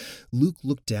 Luke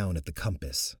looked down at the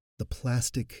compass, the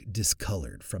plastic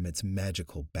discolored from its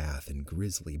magical bath in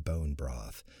grisly bone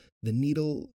broth. The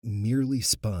needle merely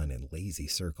spun in lazy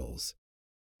circles.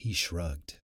 He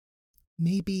shrugged.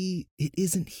 Maybe it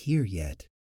isn't here yet,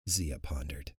 Zia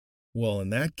pondered. Well, in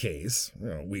that case,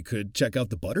 we could check out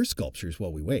the butter sculptures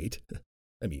while we wait.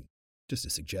 I mean, just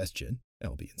a suggestion,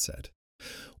 Albion said.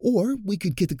 Or we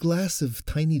could get a glass of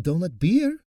tiny donut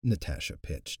beer, Natasha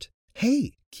pitched.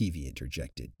 Hey, Kiwi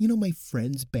interjected. You know my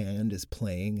friend's band is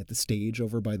playing at the stage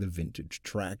over by the vintage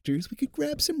tractors. We could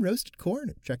grab some roasted corn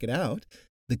and check it out.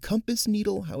 The compass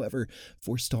needle, however,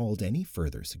 forestalled any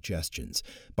further suggestions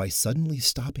by suddenly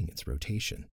stopping its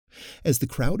rotation. As the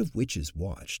crowd of witches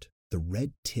watched, the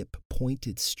red tip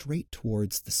pointed straight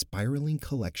towards the spiraling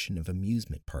collection of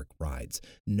amusement park rides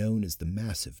known as the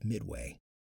Massive Midway.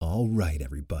 All right,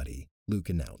 everybody, Luke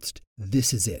announced.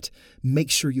 This is it. Make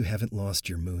sure you haven't lost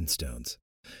your moonstones.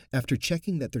 After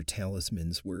checking that their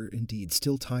talismans were indeed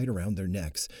still tied around their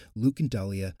necks, Luke and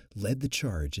Dahlia led the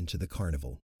charge into the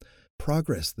carnival.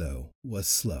 Progress, though, was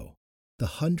slow. The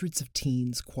hundreds of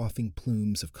teens quaffing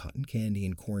plumes of cotton candy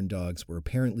and corn dogs were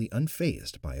apparently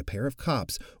unfazed by a pair of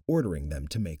cops ordering them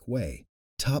to make way.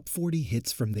 Top 40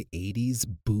 hits from the 80s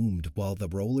boomed while the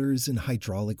rollers and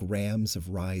hydraulic rams of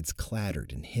rides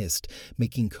clattered and hissed,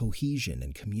 making cohesion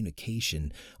and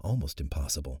communication almost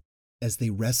impossible. As they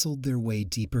wrestled their way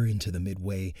deeper into the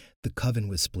midway, the coven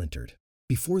was splintered.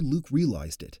 Before Luke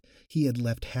realized it, he had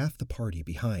left half the party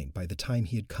behind by the time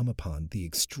he had come upon the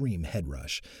Extreme Head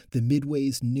Rush, the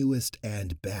Midway's newest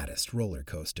and baddest roller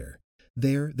coaster.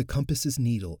 There, the compass's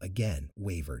needle again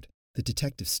wavered. The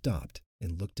detective stopped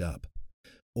and looked up.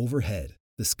 Overhead,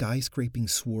 the skyscraping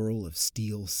swirl of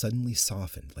steel suddenly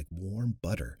softened like warm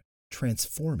butter,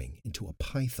 transforming into a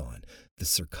python the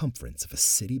circumference of a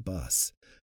city bus.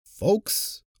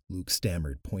 "Folks," Luke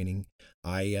stammered, pointing,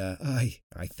 I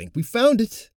think we found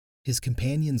it." His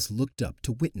companions looked up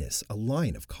to witness a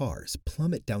line of cars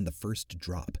plummet down the first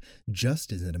drop,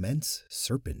 just as an immense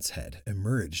serpent's head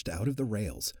emerged out of the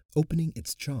rails, opening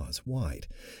its jaws wide.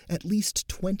 At least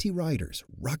 20 riders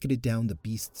rocketed down the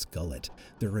beast's gullet,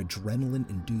 their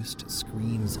adrenaline-induced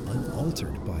screams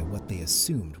unaltered by what they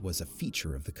assumed was a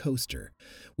feature of the coaster.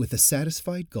 With a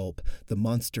satisfied gulp, the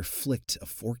monster flicked a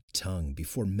forked tongue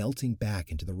before melting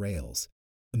back into the rails.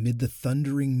 Amid the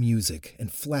thundering music and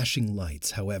flashing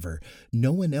lights, however,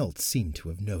 no one else seemed to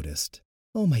have noticed.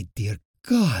 "Oh, my dear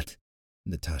God!"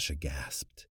 Natasha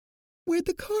gasped. "Where'd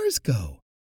the cars go?"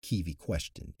 Kiwi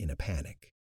questioned in a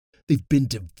panic. "They've been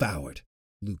devoured,"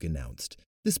 Luke announced.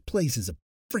 "This place is a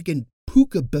friggin'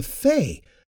 Púca buffet.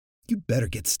 You'd better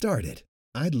get started."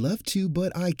 "I'd love to,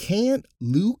 but I can't,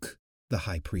 Luke," the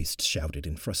high priest shouted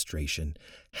in frustration.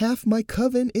 "Half my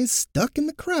coven is stuck in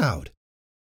the crowd."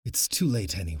 "It's too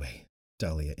late anyway,"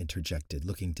 Dahlia interjected,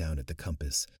 looking down at the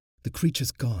compass. "The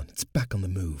creature's gone. It's back on the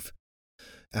move."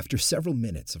 After several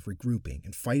minutes of regrouping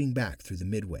and fighting back through the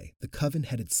midway, the coven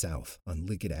headed south on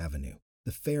Liggett Avenue,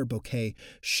 the fair bouquet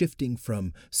shifting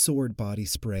from sword body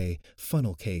spray,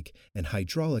 funnel cake, and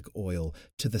hydraulic oil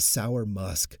to the sour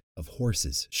musk of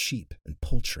horses, sheep, and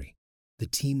poultry. The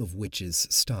team of witches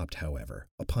stopped, however,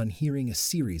 upon hearing a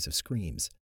series of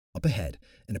screams. Up ahead,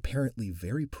 an apparently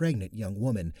very pregnant young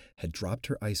woman had dropped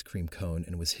her ice cream cone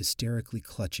and was hysterically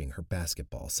clutching her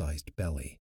basketball-sized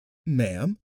belly.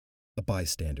 "Ma'am," a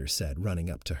bystander said, running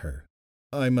up to her.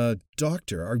 "I'm a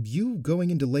doctor. Are you going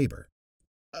into labor?"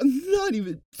 "I'm not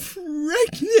even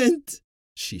pregnant!"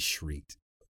 she shrieked.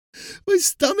 "My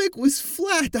stomach was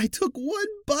flat. I took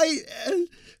one bite and—"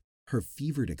 Her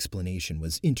fevered explanation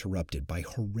was interrupted by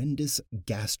horrendous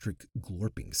gastric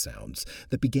glorping sounds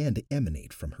that began to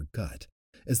emanate from her gut.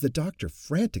 As the doctor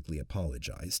frantically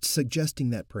apologized, suggesting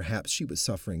that perhaps she was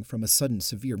suffering from a sudden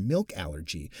severe milk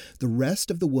allergy, the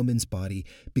rest of the woman's body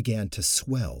began to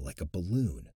swell like a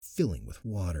balloon, filling with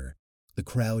water. The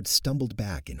crowd stumbled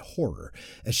back in horror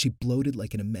as she bloated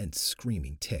like an immense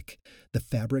screaming tick. The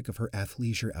fabric of her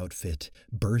athleisure outfit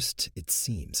burst its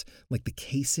seams like the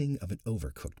casing of an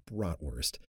overcooked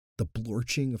bratwurst. The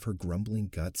blorching of her grumbling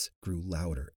guts grew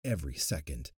louder every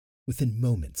second. Within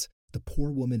moments, the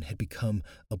poor woman had become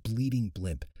a bleeding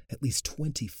blimp at least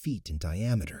 20 feet in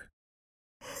diameter.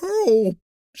 "Help!"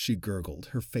 she gurgled,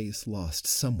 her face lost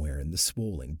somewhere in the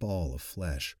swollen ball of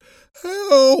flesh.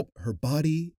 "Help!" Her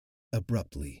body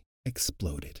abruptly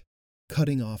exploded,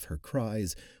 cutting off her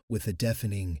cries with a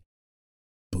deafening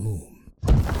boom.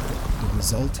 The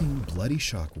resulting bloody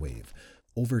shockwave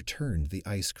overturned the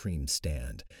ice cream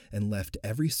stand and left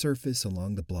every surface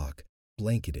along the block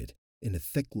blanketed in a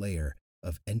thick layer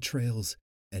of entrails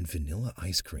and vanilla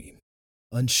ice cream.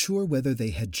 Unsure whether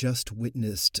they had just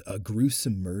witnessed a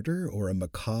gruesome murder or a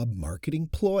macabre marketing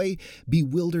ploy,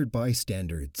 bewildered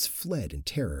bystanders fled in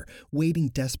terror, wading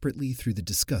desperately through the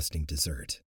disgusting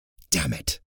dessert. "Damn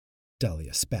it!"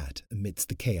 Dahlia spat amidst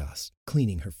the chaos,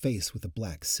 cleaning her face with a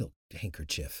black silk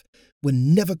handkerchief. "We're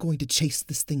never going to chase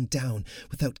this thing down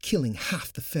without killing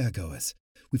half the fairgoers.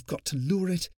 We've got to lure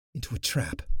it into a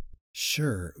trap."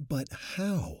 "Sure, but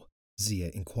how?"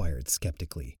 Zia inquired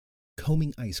skeptically,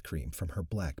 combing ice cream from her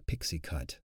black pixie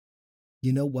cut.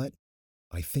 "You know what?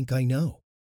 I think I know,"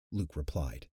 Luke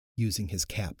replied, using his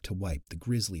cap to wipe the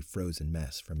grisly frozen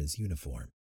mess from his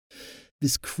uniform.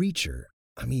 "This creature,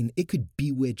 it could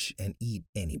bewitch and eat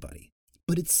anybody,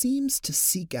 but it seems to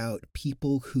seek out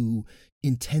people who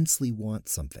intensely want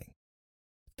something.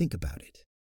 Think about it.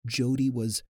 Jody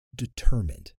was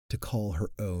determined to call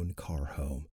her own car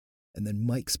home, and then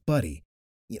Mike's buddy,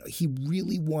 he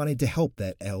really wanted to help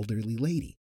that elderly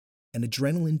lady. And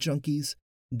adrenaline junkies,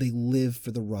 they live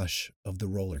for the rush of the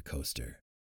roller coaster.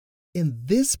 And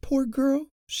this poor girl,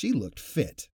 she looked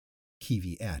fit,"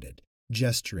 Kiwi added,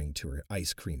 gesturing to her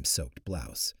ice cream-soaked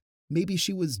blouse. "Maybe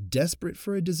she was desperate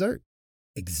for a dessert."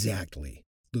 "Exactly,"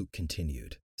 Luke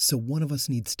continued. "So one of us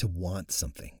needs to want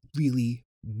something really,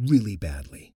 really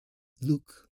badly."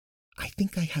 "Luke, I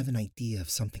think I have an idea of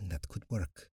something that could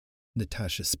work,"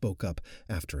 Natasha spoke up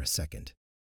after a second.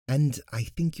 "And I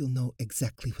think you'll know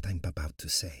exactly what I'm about to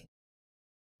say."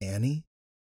 "Annie?"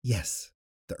 "Yes,"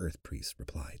 the Earth Priest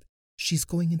replied. "She's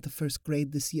going into first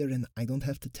grade this year, and I don't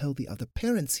have to tell the other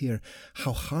parents here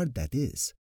how hard that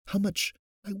is. How much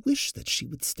I wish that she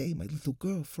would stay my little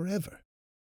girl forever."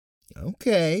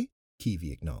 "Okay,"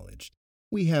 Kiwi acknowledged.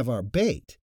 "We have our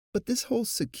bait, but this whole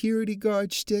security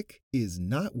guard shtick is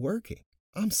not working.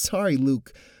 I'm sorry,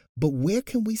 Luke, but where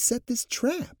can we set this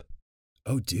trap?"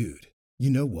 "Oh, dude, you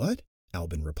know what?"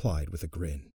 Albin replied with a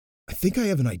grin. "I think I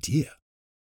have an idea."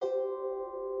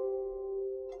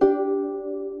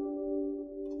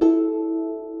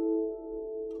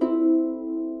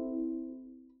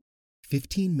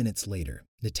 15 minutes later,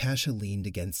 Natasha leaned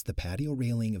against the patio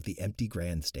railing of the empty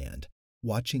grandstand,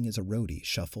 watching as a roadie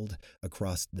shuffled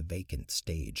across the vacant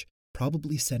stage,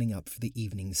 probably setting up for the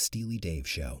evening's Steely Dave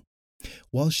show.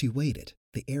 While she waited,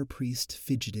 the air priest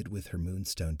fidgeted with her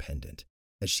moonstone pendant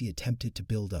as she attempted to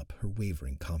build up her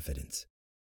wavering confidence.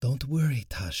 "Don't worry,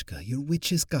 Tashka, your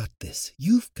witches got this.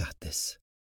 You've got this.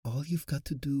 All you've got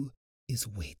to do is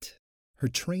wait." Her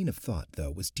train of thought,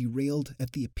 though, was derailed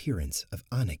at the appearance of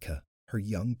Annika, her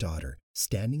young daughter,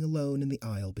 standing alone in the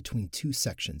aisle between two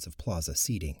sections of plaza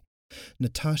seating.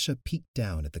 Natasha peeked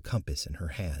down at the compass in her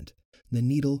hand. The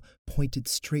needle pointed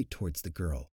straight towards the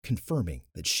girl, confirming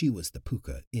that she was the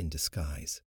Púca in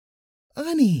disguise.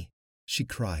 "Annie!" she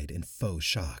cried in faux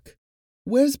shock.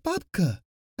 "Where's Babka?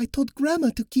 I told Grandma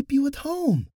to keep you at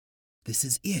home." "This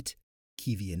is it,"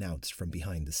 Kiwi announced from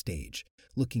behind the stage,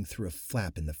 looking through a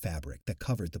flap in the fabric that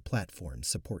covered the platform's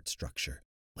support structure.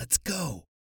 "Let's go."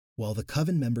 While the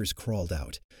coven members crawled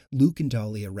out, Luke and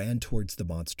Dahlia ran towards the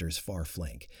monster's far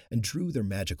flank and drew their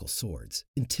magical swords,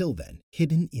 until then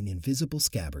hidden in invisible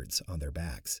scabbards on their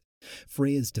backs.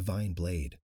 Freya's divine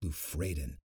blade,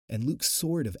 Lufredin, and Luke's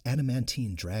sword of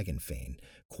adamantine dragonfane,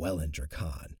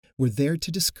 Quellendrakan, were there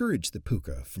to discourage the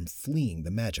Púca from fleeing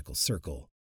the magical circle.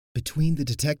 Between the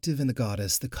detective and the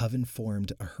goddess, the coven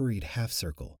formed a hurried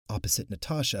half-circle opposite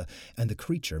Natasha and the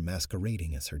creature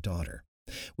masquerading as her daughter.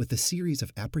 With a series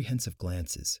of apprehensive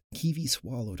glances, Kiwi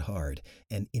swallowed hard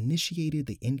and initiated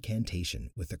the incantation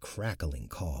with a crackling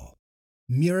call.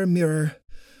 "Mirror, mirror,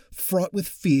 fraught with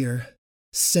fear,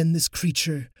 send this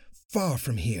creature far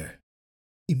from here."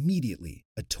 Immediately,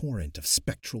 a torrent of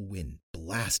spectral wind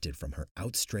blasted from her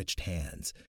outstretched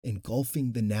hands,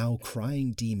 engulfing the now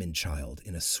crying demon child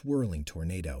in a swirling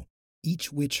tornado.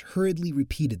 Each witch hurriedly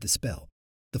repeated the spell,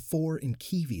 the four in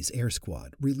Kiwi's air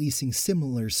squad releasing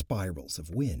similar spirals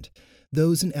of wind.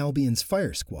 Those in Albion's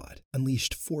fire squad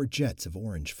unleashed 4 jets of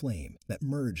orange flame that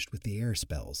merged with the air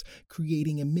spells,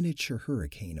 creating a miniature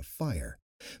hurricane of fire.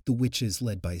 The witches,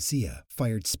 led by Zia,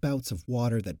 fired spouts of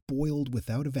water that boiled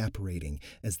without evaporating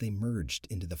as they merged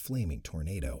into the flaming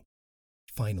tornado.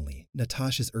 Finally,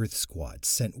 Natasha's Earth Squad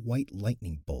sent white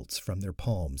lightning bolts from their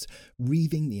palms,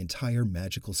 wreathing the entire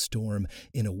magical storm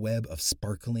in a web of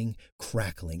sparkling,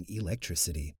 crackling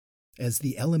electricity. As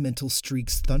the elemental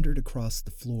streaks thundered across the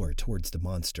floor towards the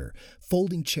monster,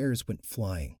 folding chairs went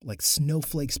flying like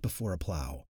snowflakes before a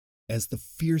plow. As the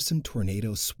fearsome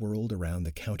tornado swirled around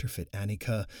the counterfeit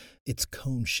Annika, its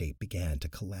cone shape began to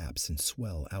collapse and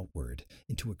swell outward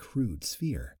into a crude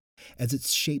sphere. As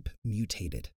its shape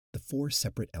mutated, the 4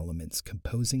 separate elements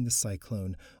composing the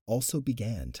cyclone also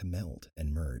began to meld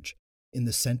and merge. In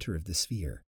the center of the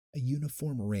sphere, a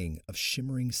uniform ring of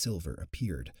shimmering silver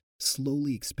appeared,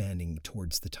 slowly expanding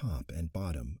towards the top and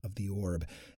bottom of the orb,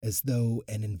 as though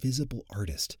an invisible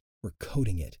artist were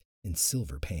coating it in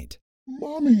silver paint.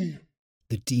 "Mommy!"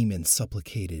 the demon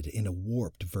supplicated in a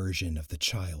warped version of the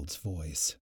child's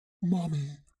voice.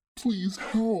 "Mommy, please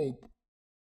help."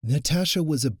 Natasha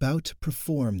was about to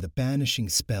perform the banishing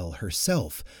spell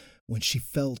herself when she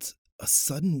felt a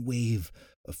sudden wave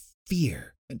of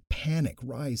fear and panic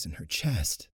rise in her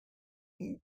chest.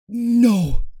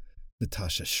 "No!"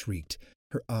 Natasha shrieked,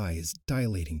 her eyes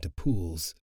dilating to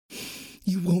pools.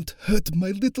 "You won't hurt my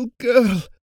little girl!"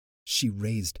 She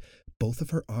raised both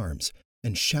of her arms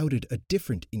and shouted a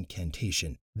different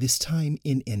incantation, this time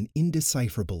in an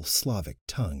indecipherable Slavic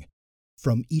tongue.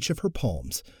 From each of her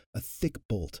palms, a thick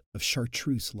bolt of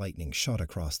chartreuse lightning shot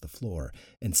across the floor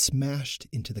and smashed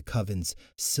into the coven's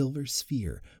silver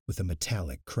sphere with a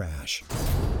metallic crash.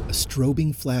 A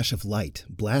strobing flash of light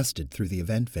blasted through the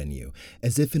event venue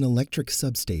as if an electric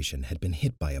substation had been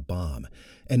hit by a bomb.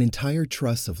 An entire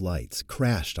truss of lights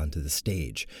crashed onto the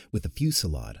stage with a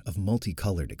fusillade of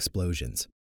multicolored explosions.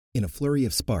 In a flurry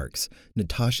of sparks,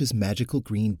 Natasha's magical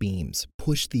green beams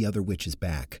pushed the other witches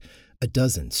back. A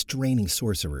dozen straining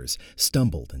sorcerers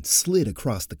stumbled and slid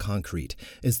across the concrete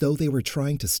as though they were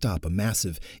trying to stop a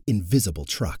massive, invisible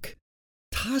truck.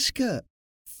 "Tashka!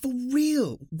 For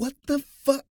real! What the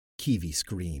fuck?" Kiwi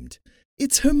screamed.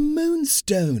 "It's her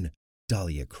moonstone!"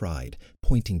 Dahlia cried,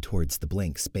 pointing towards the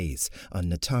blank space on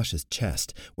Natasha's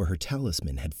chest where her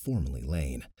talisman had formerly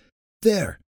lain.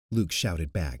 "There!" Luke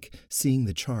shouted back, seeing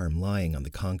the charm lying on the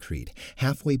concrete,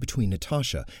 halfway between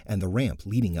Natasha and the ramp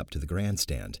leading up to the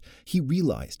grandstand. He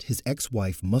realized his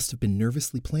ex-wife must have been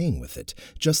nervously playing with it,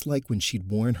 just like when she'd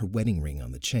worn her wedding ring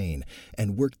on the chain,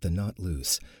 and worked the knot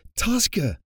loose.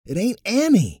 "Tashka, it ain't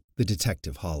Annie!" the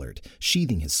detective hollered,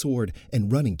 sheathing his sword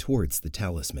and running towards the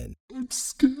talisman. "I'm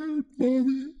scared,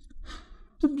 Mommy.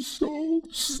 I'm so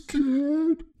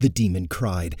scared. The demon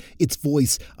cried, its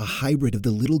voice a hybrid of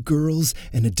the little girl's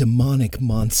and a demonic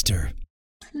monster.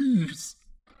 Please,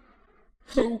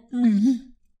 help me.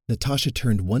 Natasha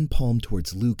turned one palm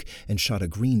towards Luke and shot a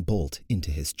green bolt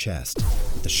into his chest.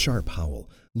 With a sharp howl,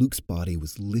 Luke's body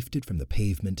was lifted from the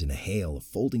pavement in a hail of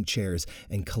folding chairs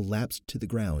and collapsed to the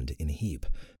ground in a heap.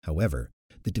 However,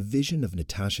 the division of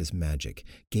Natasha's magic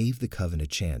gave the Coven a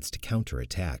chance to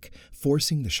counterattack,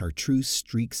 forcing the chartreuse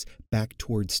streaks back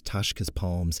towards Tashka's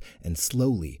palms and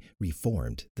slowly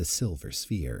reformed the silver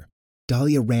sphere.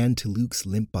 Dahlia ran to Luke's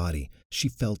limp body. She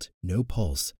felt no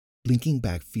pulse. Blinking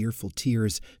back fearful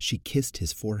tears, she kissed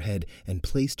his forehead and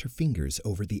placed her fingers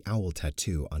over the owl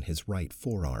tattoo on his right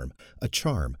forearm, a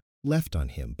charm left on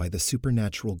him by the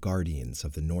supernatural guardians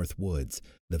of the North Woods,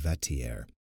 the Vetier.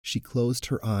 She closed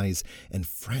her eyes and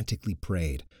frantically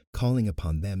prayed, calling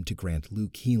upon them to grant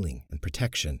Luke healing and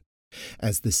protection.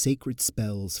 As the sacred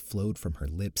spells flowed from her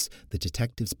lips, the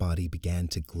detective's body began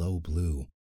to glow blue.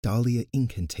 Dahlia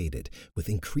incantated with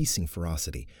increasing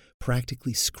ferocity,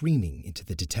 practically screaming into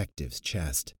the detective's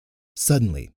chest.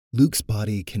 Suddenly, Luke's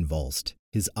body convulsed,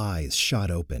 his eyes shot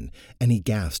open, and he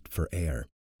gasped for air.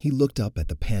 He looked up at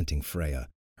the panting Freya.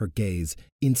 Her gaze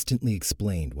instantly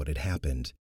explained what had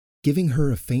happened. Giving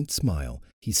her a faint smile,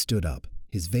 he stood up,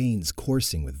 his veins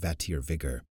coursing with Vatier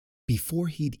vigor. Before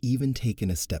he'd even taken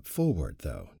a step forward,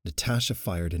 though, Natasha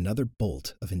fired another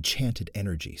bolt of enchanted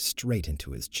energy straight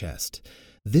into his chest.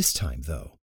 This time,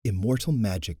 though, immortal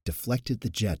magic deflected the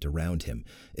jet around him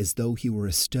as though he were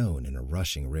a stone in a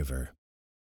rushing river.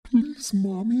 Please,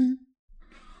 Mommy.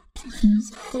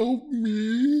 Please help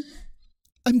me.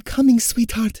 "I'm coming,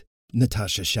 sweetheart,"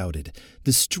 Natasha shouted.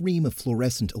 The stream of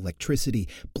fluorescent electricity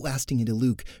blasting into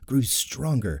Luke grew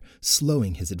stronger,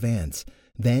 slowing his advance.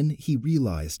 Then he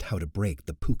realized how to break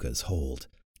the Púca's hold.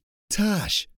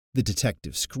 "Tash!" the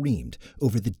detective screamed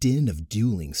over the din of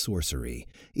dueling sorcery.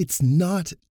 "It's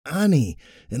not Annie,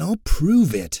 and I'll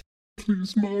prove it."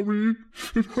 Please, Mommy.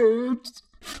 It hurts.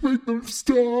 Make them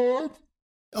stop.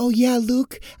 "Oh yeah,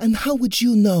 Luke, and how would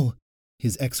you know?"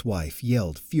 His ex-wife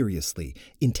yelled furiously,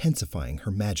 intensifying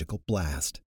her magical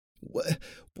blast.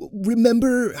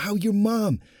 "Remember how your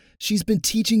mom, she's been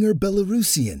teaching her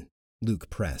Belarusian," Luke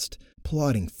pressed,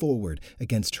 plodding forward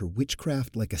against her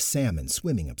witchcraft like a salmon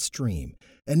swimming upstream.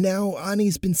 "And now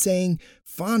Annie's been saying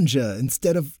Fanja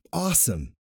instead of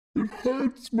awesome." It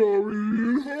hurts,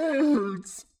 Mommy. It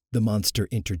hurts. The monster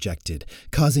interjected,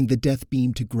 causing the death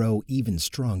beam to grow even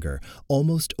stronger,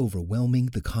 almost overwhelming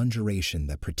the conjuration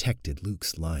that protected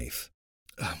Luke's life.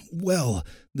 "Well,"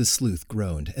 the sleuth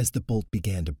groaned as the bolt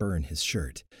began to burn his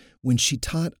shirt, "when she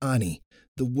taught Annie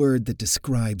the word that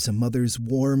describes a mother's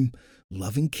warm,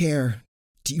 loving care,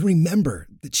 do you remember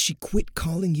that she quit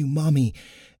calling you Mommy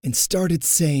and started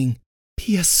saying,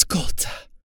 'Piascolta'?"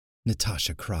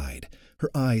 Natasha cried, her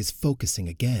eyes focusing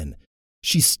again.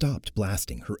 She stopped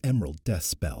blasting her emerald death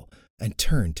spell and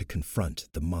turned to confront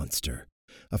the monster.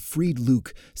 A freed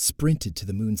Luke sprinted to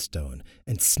the moonstone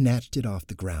and snatched it off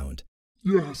the ground.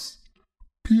 Yes.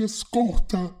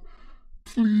 Piascolta.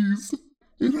 Please.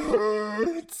 It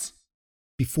hurts.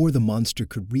 Before the monster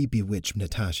could re-bewitch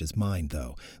Natasha's mind,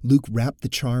 though, Luke wrapped the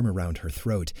charm around her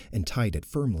throat and tied it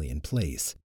firmly in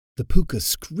place. The Púca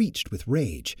screeched with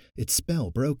rage, its spell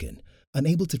broken.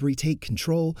 Unable to retake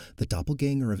control, the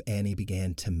doppelganger of Annie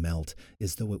began to melt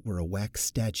as though it were a wax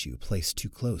statue placed too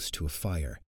close to a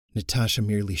fire. Natasha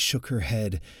merely shook her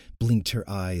head, blinked her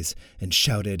eyes, and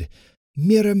shouted,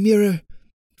 "Mirror, mirror,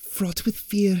 fraught with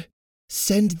fear,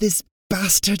 send this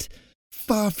bastard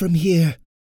far from here."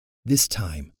 This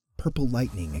time, purple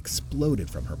lightning exploded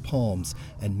from her palms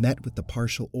and met with the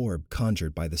partial orb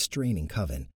conjured by the straining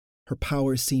coven. Her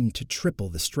power seemed to triple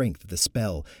the strength of the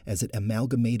spell as it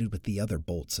amalgamated with the other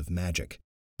bolts of magic.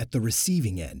 At the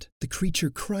receiving end, the creature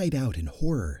cried out in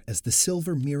horror as the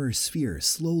silver mirror sphere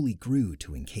slowly grew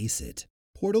to encase it.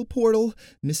 "Portal, portal,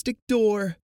 mystic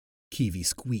door," Kiwi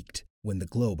squeaked when the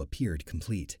globe appeared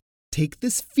complete. "Take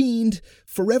this fiend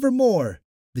forevermore."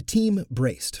 The team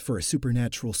braced for a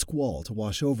supernatural squall to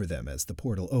wash over them as the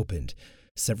portal opened.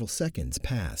 Several seconds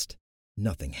passed.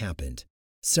 Nothing happened.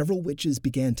 Several witches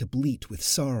began to bleat with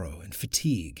sorrow and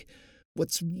fatigue.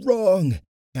 "What's wrong?"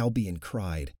 Albion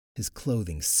cried, his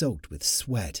clothing soaked with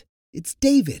sweat. "It's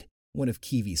David," one of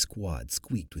Kiwi's squad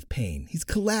squeaked with pain. "He's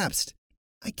collapsed."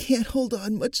 "I can't hold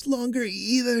on much longer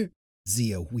either,"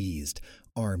 Zia wheezed,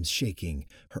 arms shaking,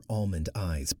 her almond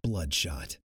eyes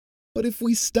bloodshot. "But if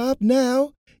we stop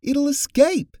now, it'll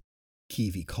escape,"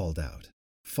 Kiwi called out,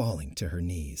 falling to her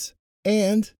knees.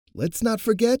 "And, let's not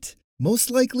forget, most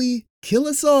likely kill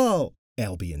us all,"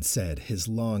 Albion said, his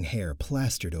long hair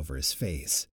plastered over his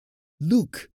face.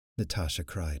 "Luke," Natasha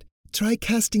cried, "try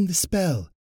casting the spell."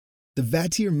 "The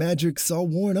Vatir magic's all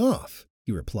worn off,"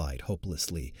 he replied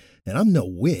hopelessly, "and I'm no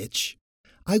witch."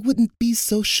 "I wouldn't be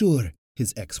so sure,"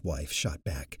 his ex-wife shot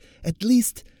back. "At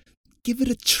least, give it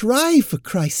a try, for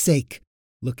Christ's sake."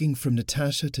 Looking from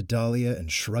Natasha to Dahlia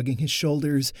and shrugging his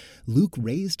shoulders, Luke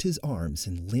raised his arms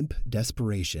in limp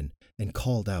desperation and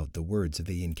called out the words of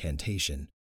the incantation.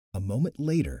 A moment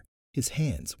later, his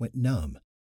hands went numb.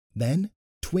 Then,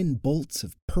 twin bolts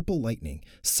of purple lightning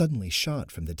suddenly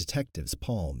shot from the detective's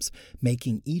palms,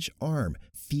 making each arm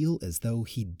feel as though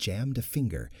he'd jammed a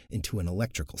finger into an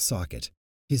electrical socket.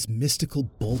 His mystical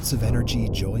bolts of energy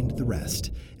joined the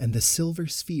rest, and the silver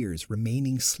sphere's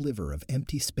remaining sliver of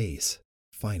empty space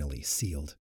finally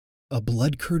sealed. A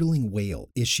blood-curdling wail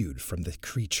issued from the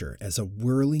creature as a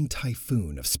whirling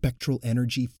typhoon of spectral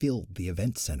energy filled the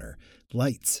event center.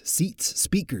 Lights, seats,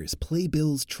 speakers,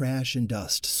 playbills, trash, and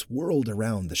dust swirled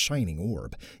around the shining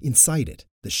orb. Inside it,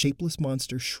 the shapeless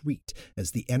monster shrieked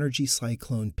as the energy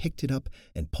cyclone picked it up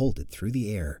and pulled it through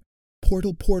the air.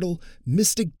 "Portal, portal,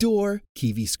 mystic door!"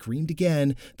 Kiwi screamed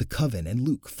again, the Coven and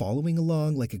Luke following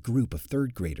along like a group of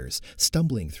third graders,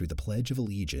 stumbling through the Pledge of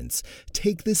Allegiance.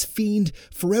 "Take this fiend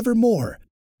forevermore!"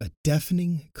 A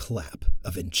deafening clap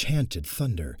of enchanted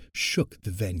thunder shook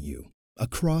the venue.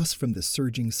 Across from the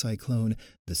surging cyclone,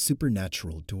 the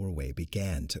supernatural doorway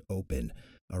began to open.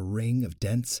 A ring of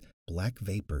dense, black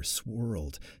vapor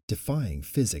swirled, defying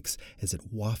physics as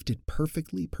it wafted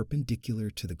perfectly perpendicular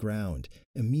to the ground,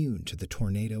 immune to the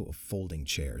tornado of folding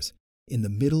chairs. In the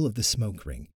middle of the smoke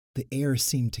ring, the air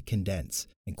seemed to condense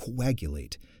and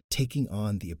coagulate, taking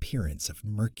on the appearance of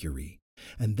mercury.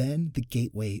 And then the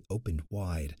gateway opened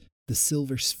wide. The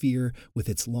silver sphere, with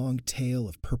its long tail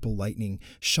of purple lightning,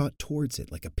 shot towards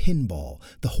it like a pinball,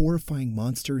 the horrifying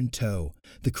monster in tow.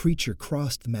 The creature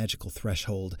crossed the magical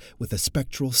threshold with a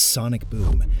spectral sonic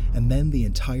boom, and then the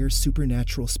entire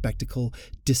supernatural spectacle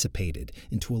dissipated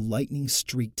into a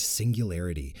lightning-streaked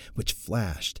singularity, which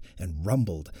flashed and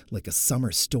rumbled like a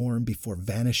summer storm before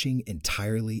vanishing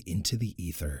entirely into the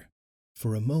ether.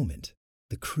 For a moment,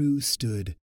 the crew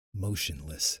stood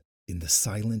motionless in the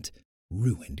silent,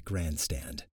 ruined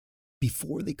grandstand.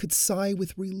 Before they could sigh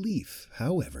with relief,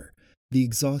 however, the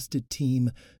exhausted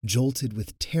team jolted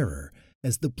with terror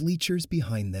as the bleachers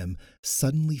behind them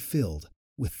suddenly filled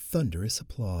with thunderous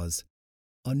applause.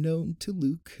 Unknown to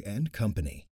Luke and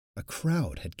company, a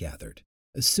crowd had gathered,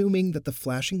 assuming that the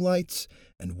flashing lights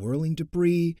and whirling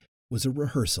debris was a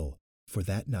rehearsal for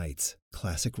that night's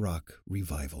classic rock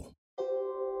revival.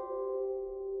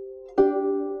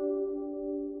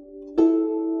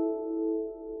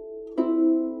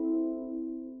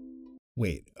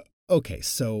 "Wait, okay,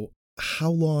 so how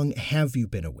long have you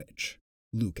been a witch?"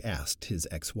 Luke asked his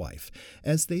ex-wife,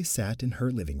 as they sat in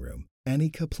her living room,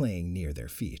 Annika playing near their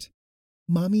feet.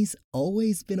 "Mommy's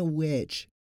always been a witch,"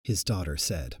 his daughter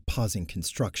said, pausing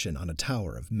construction on a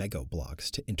tower of Mego blocks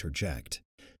to interject.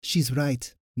 "She's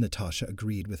right," Natasha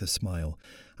agreed with a smile.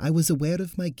 "I was aware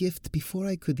of my gift before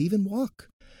I could even walk.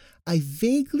 I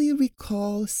vaguely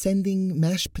recall sending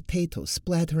mashed potatoes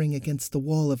splattering against the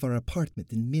wall of our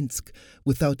apartment in Minsk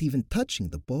without even touching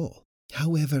the bowl.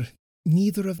 However,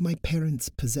 neither of my parents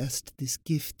possessed this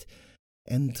gift,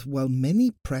 and while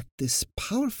many practice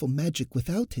powerful magic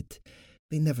without it,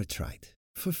 they never tried,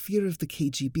 for fear of the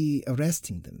KGB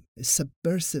arresting them as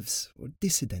subversives or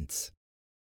dissidents.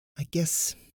 I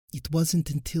guess it wasn't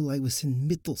until I was in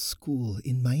middle school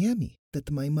in Miami that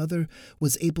my mother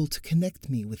was able to connect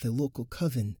me with a local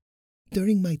coven.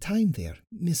 During my time there,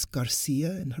 Miss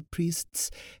Garcia and her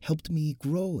priests helped me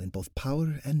grow in both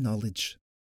power and knowledge."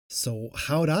 "So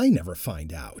how'd I never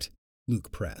find out?"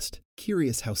 Luke pressed,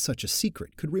 curious how such a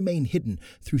secret could remain hidden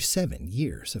through 7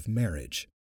 years of marriage.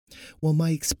 "Well,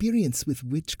 my experience with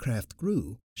witchcraft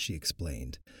grew," she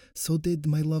explained. "So did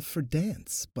my love for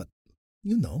dance, but,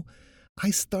 I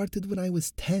started when I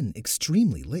was 10,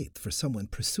 extremely late for someone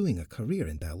pursuing a career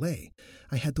in ballet.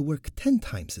 I had to work 10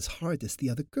 times as hard as the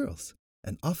other girls,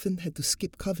 and often had to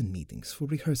skip coven meetings for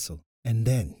rehearsal. And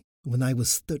then, when I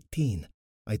was 13,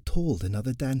 I told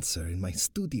another dancer in my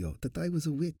studio that I was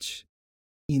a witch.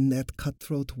 In that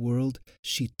cutthroat world,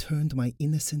 she turned my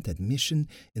innocent admission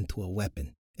into a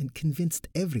weapon and convinced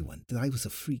everyone that I was a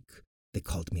freak. They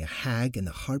called me a hag and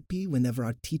a harpy whenever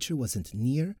our teacher wasn't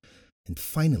near, and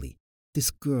finally, this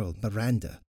girl,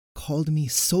 Miranda, called me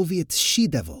Soviet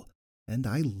she-devil, and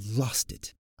I lost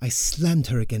it. I slammed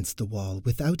her against the wall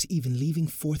without even leaving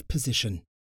fourth position.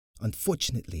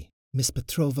 Unfortunately, Miss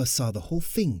Petrova saw the whole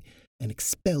thing and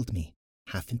expelled me,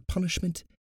 half in punishment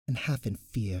and half in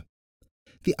fear.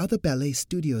 The other ballet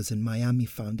studios in Miami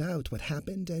found out what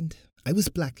happened and I was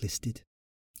blacklisted.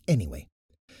 Anyway,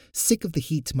 sick of the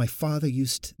heat, my father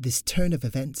used this turn of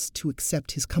events to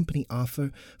accept his company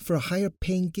offer for a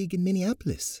higher-paying gig in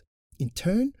Minneapolis. In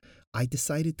turn, I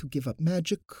decided to give up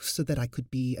magic so that I could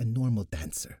be a normal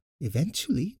dancer.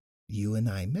 Eventually, you and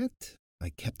I met. I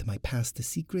kept my past a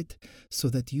secret so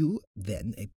that you,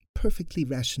 then a perfectly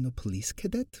rational police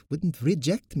cadet, wouldn't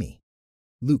reject me.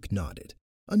 Luke nodded,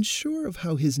 unsure of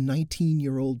how his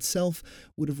 19-year-old self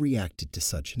would have reacted to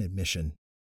such an admission.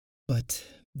 But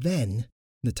then,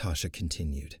 Natasha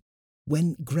continued,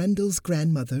 when Grendel's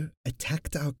grandmother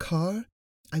attacked our car,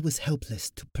 I was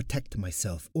helpless to protect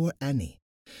myself or Annie.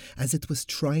 As it was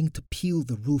trying to peel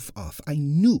the roof off, I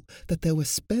knew that there were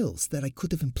spells that I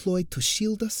could have employed to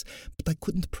shield us, but I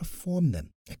couldn't perform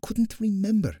them. I couldn't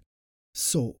remember.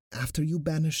 So, after you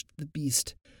banished the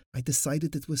beast, I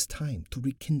decided it was time to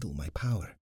rekindle my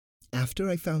power. After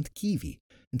I found Kiwi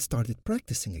and started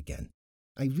practicing again,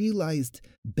 I realized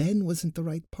Ben wasn't the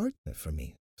right partner for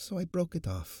me, so I broke it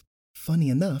off. Funny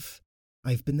enough,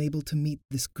 I've been able to meet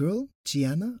this girl,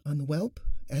 Gianna, on Whelp,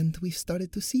 and we've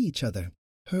started to see each other.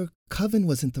 Her coven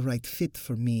wasn't the right fit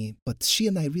for me, but she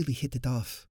and I really hit it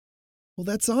off. Well,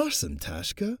 that's awesome,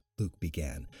 Tashka, Luke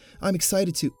began. I'm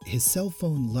excited to... His cell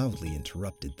phone loudly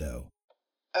interrupted, though.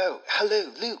 Oh,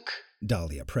 hello, Luke,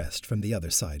 Dahlia pressed from the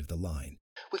other side of the line.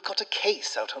 We've got a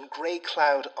case out on Grey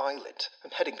Cloud Island.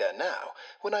 I'm heading there now.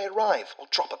 When I arrive, I'll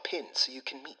drop a pin so you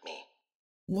can meet me.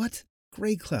 What?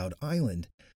 Grey Cloud Island?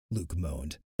 Luke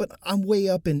moaned. But I'm way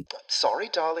up in... Sorry,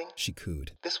 darling, she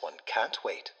cooed. This one can't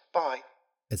wait. Bye.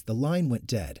 As the line went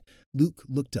dead, Luke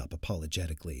looked up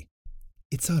apologetically.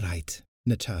 It's all right,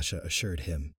 Natasha assured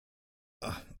him.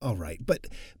 All right, but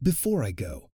before I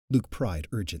go, Luke pried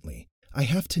urgently, I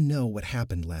have to know what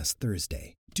happened last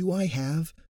Thursday. Do I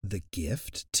have the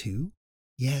gift, too?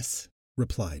 Yes,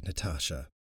 replied Natasha.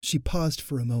 She paused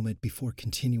for a moment before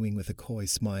continuing with a coy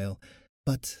smile,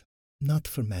 but not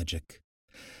for magic.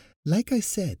 Like I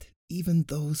said, even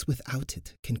those without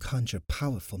it can conjure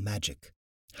powerful magic.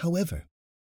 However,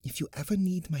 if you ever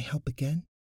need my help again,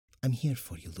 I'm here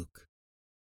for you, Luke.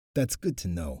 That's good to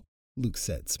know, Luke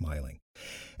said, smiling.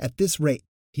 At this rate,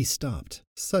 he stopped,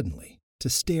 suddenly, to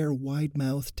stare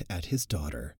wide-mouthed at his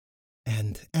daughter.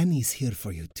 And Annie's here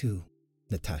for you, too,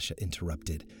 Natasha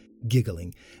interrupted,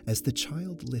 giggling as the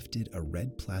child lifted a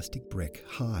red plastic brick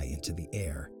high into the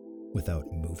air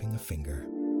without moving a finger.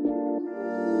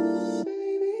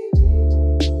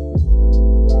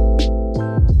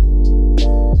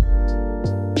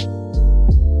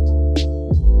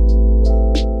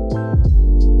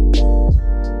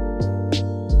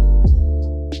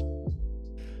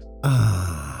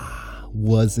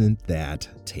 Wasn't that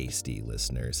tasty,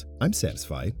 listeners? I'm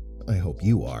satisfied. I hope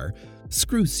you are.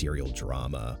 Screw serial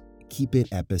drama. Keep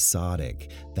it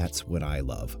episodic. That's what I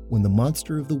love. When the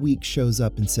monster of the week shows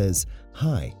up and says,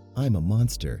 "Hi, I'm a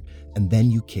monster," and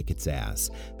then you kick its ass.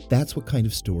 That's what kind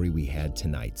of story we had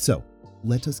tonight. So,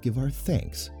 let us give our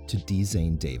thanks to D.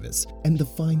 Zane Davis and the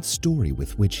fine story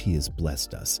with which he has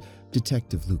blessed us,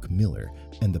 Detective Luke Miller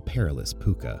and the Perilous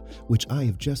Púca, which I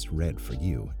have just read for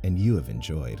you and you have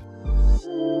enjoyed.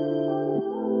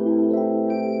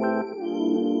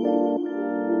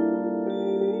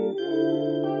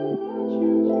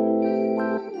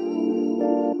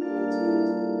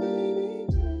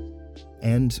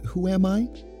 And who am I?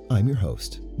 I'm your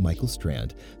host, Michael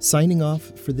Strand, signing off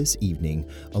for this evening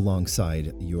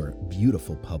alongside your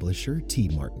beautiful publisher, T.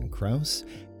 Martin Krause,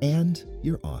 and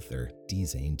your author, D.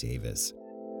 Zane Davis.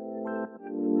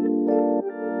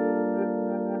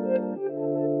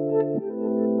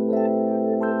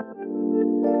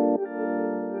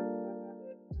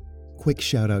 Quick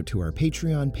shout out to our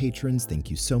Patreon patrons.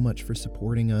 Thank you so much for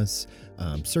supporting us.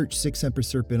 Search Six Emperor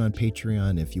Serpent on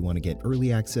Patreon if you want to get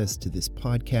early access to this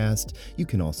podcast. You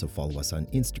can also follow us on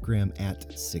Instagram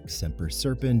at Six Emperor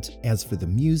Serpent. As for the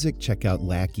music, check out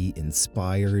Lackey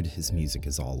Inspired. His music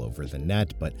is all over the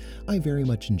net, but I very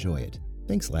much enjoy it.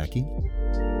 Thanks, Lackey.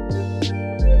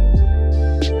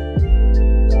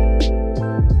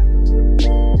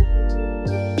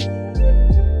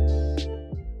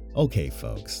 Okay,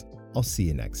 folks. I'll see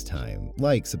you next time.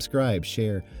 Like, subscribe,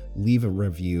 share, leave a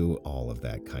review, all of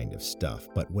that kind of stuff.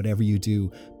 But whatever you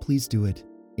do, please do it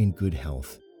in good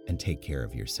health and take care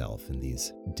of yourself in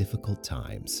these difficult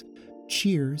times.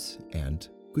 Cheers and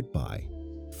goodbye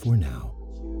for now.